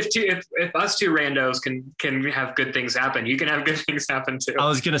if us two randos can have good things happen, you can have good things happen too. I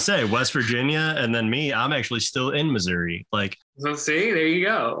was gonna say West Virginia, and then me. I'm actually still in Missouri. Like, so see, there you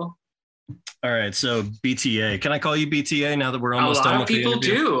go. all right, so BTA. Can I call you BTA now that we're almost done with the interview?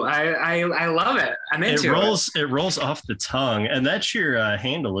 A lot of people do. I love it. I'm into it. It rolls off the tongue, and that's your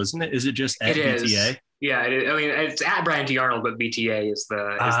handle, isn't it? Is it just at BTA? Yeah, I mean, it's at Brian T. Arnold, but BTA is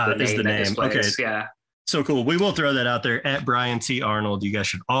the name. Okay. Yeah. So cool. We will throw that out there at Brian T. Arnold. You guys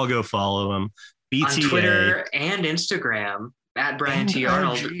should all go follow him. BTA. On Twitter and Instagram at Brian T.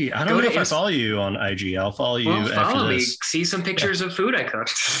 Arnold. IG. I don't know if I follow you on IG. I'll follow you after this. See some pictures of food I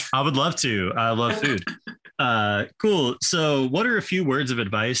cooked. I would love to. I love food. Cool. So what are a few words of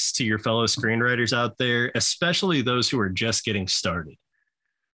advice to your fellow screenwriters out there, especially those who are just getting started?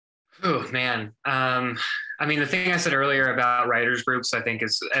 Oh, man. I mean, the thing I said earlier about writers groups, I think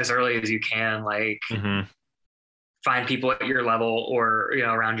is as early as you can, like find people at your level or,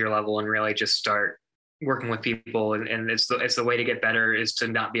 around your level and really just start working with people. And it's the way to get better is to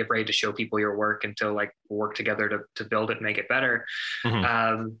not be afraid to show people your work and to like work together to build it and make it better.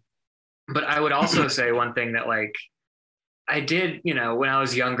 But I would also say one thing that like I did, when I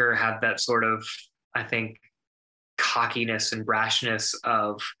was younger, have that sort of, I think, cockiness and brashness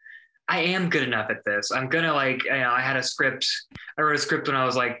of, I am good enough at this. I'm going to I had a script. I wrote a script when I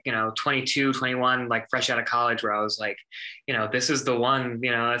was 22, 21, like fresh out of college, where I was like, this is the one,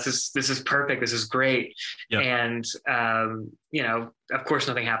 this is perfect. This is great. Yep. And, of course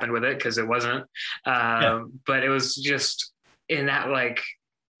nothing happened with it because it wasn't, but it was just in that,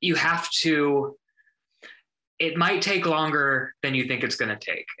 you have to, it might take longer than you think it's going to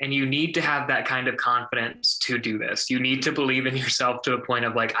take. And you need to have that kind of confidence to do this. You need to believe in yourself to a point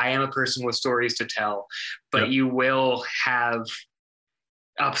of I am a person with stories to tell, but you will have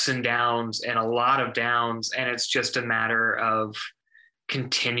ups and downs and a lot of downs. And it's just a matter of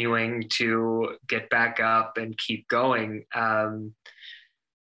continuing to get back up and keep going. I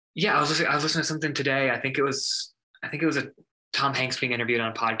was listening to something today. I think it was a Tom Hanks being interviewed on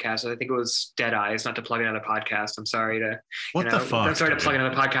a podcast. I think it was Dead Eyes, not to plug another podcast. I'm sorry to, I'm sorry to plug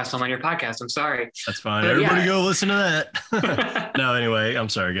another podcast on your podcast. I'm sorry. That's fine. But everybody go listen to that. No, anyway, I'm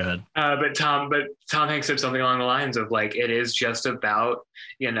sorry. Go ahead. But Tom Hanks said something along the lines of it is just about,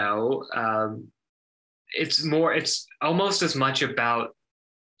 it's almost as much about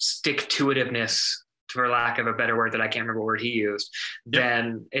stick-to-itiveness, for lack of a better word that I can't remember what word he used,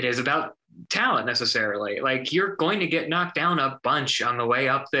 than it is about talent necessarily. You're going to get knocked down a bunch on the way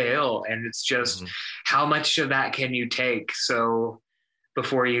up the hill, and it's just how much of that can you take so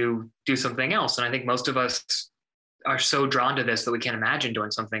before you do something else. And I think most of us are so drawn to this that we can't imagine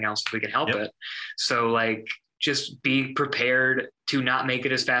doing something else if we can help it. So just be prepared to not make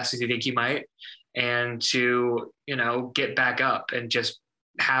it as fast as you think you might, and to get back up and just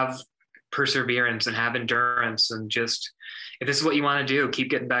have perseverance and have endurance, and just, if this is what you want to do, keep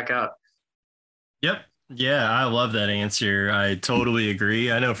getting back up. Yep. Yeah, I love that answer. I totally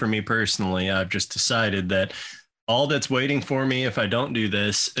agree. I know for me personally, I've just decided that all that's waiting for me if I don't do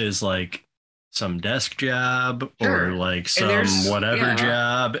this is some desk job or some whatever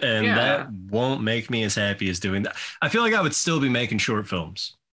job, and that won't make me as happy as doing that. I feel like I would still be making short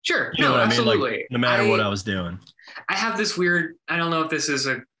films. Sure. No, absolutely. I mean? No matter what I was doing. I have this weird, I don't know if this is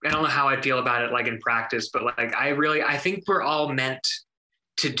I don't know how I'd feel about it in practice, but I think we're all meant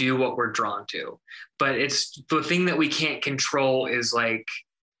to do what we're drawn to, but it's the thing that we can't control is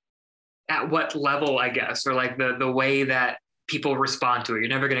at what level, I guess, or the way that people respond to it. You're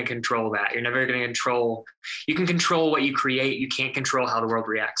never going to control that. You're never going to control, you can control what you create. You can't control how the world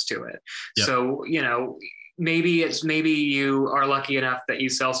reacts to it. Yep. So, maybe you are lucky enough that you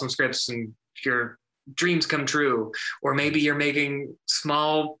sell some scripts and your dreams come true, or maybe you're making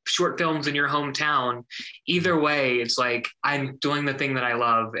small short films in your hometown. Either way, it's I'm doing the thing that I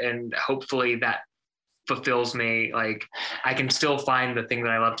love, and hopefully that fulfills me. I can still find the thing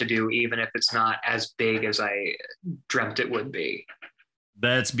that I love to do, even if it's not as big as I dreamt it would be.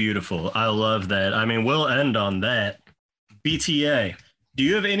 That's beautiful. I love that. I mean, we'll end on that. BTA, do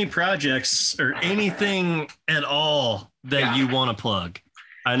you have any projects or anything at all that you want to plug?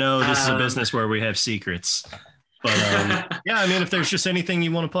 I know this is a business where we have secrets, but if there's just anything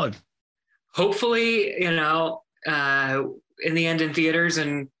you want to plug. Hopefully, in the end in theaters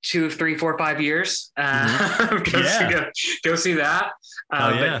in 2, 3, 4, 5 years. Go see that.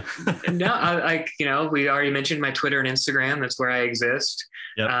 We already mentioned my Twitter and Instagram. That's where I exist.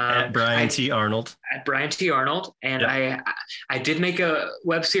 Yep. At Brian T. Arnold. At Brian T. Arnold. And Yep. I did make a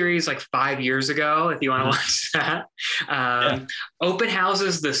web series like 5 years ago, if you want to watch that.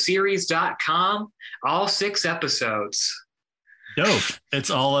 Openhousestheseries.com, all 6 episodes. Dope. It's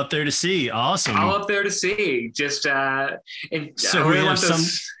all up there to see. Awesome. All up there to see. Just so we have some.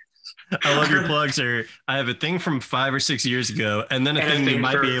 I love your plugs. I have a thing from 5 or 6 years ago, and then a thing you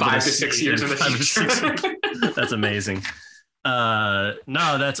might be able 5 to to 6 see years in the 5 or 6 future. years. That's amazing.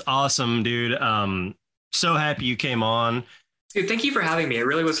 No, that's awesome, dude. So happy you came on. Dude, thank you for having me. It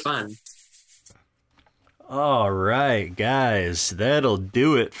really was fun. All right, guys, that'll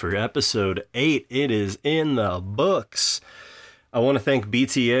do it for episode 8. It is in the books. I want to thank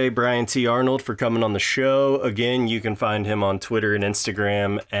BTA Brian T. Arnold for coming on the show. Again, you can find him on Twitter and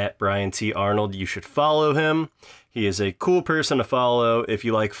Instagram at Brian T. Arnold. You should follow him. He is a cool person to follow. If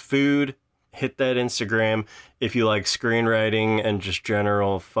you like food, hit that Instagram. If you like screenwriting and just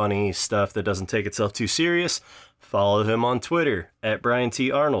general funny stuff that doesn't take itself too serious, follow him on Twitter at Brian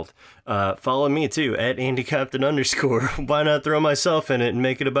T. Arnold. Follow me too at _. Why not throw myself in it and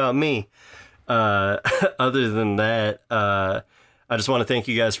make it about me? Other than that, I just want to thank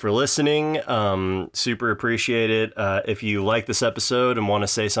you guys for listening. Super appreciate it. If you like this episode and want to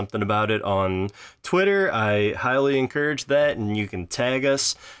say something about it on Twitter, I highly encourage that, and you can tag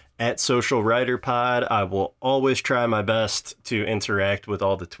us at Social Writer Pod. I will always try my best to interact with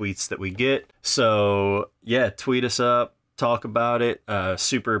all the tweets that we get. So yeah, tweet us up, talk about it.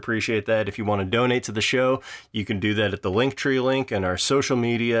 Super appreciate that. If you want to donate to the show, you can do that at the Linktree link in our social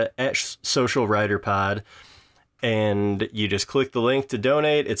media at Social Writer Pod. And you just click the link to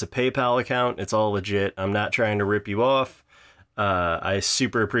donate. It's a PayPal account. It's all legit. I'm not trying to rip you off. I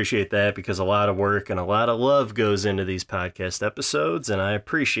super appreciate that because a lot of work and a lot of love goes into these podcast episodes, and I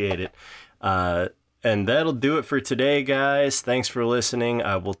appreciate it. And that'll do it for today, guys. Thanks for listening.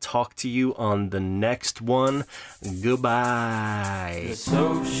 I will talk to you on the next one. Goodbye. The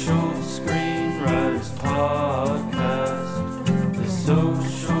Social Screenwriters Podcast. The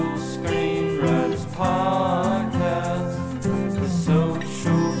Social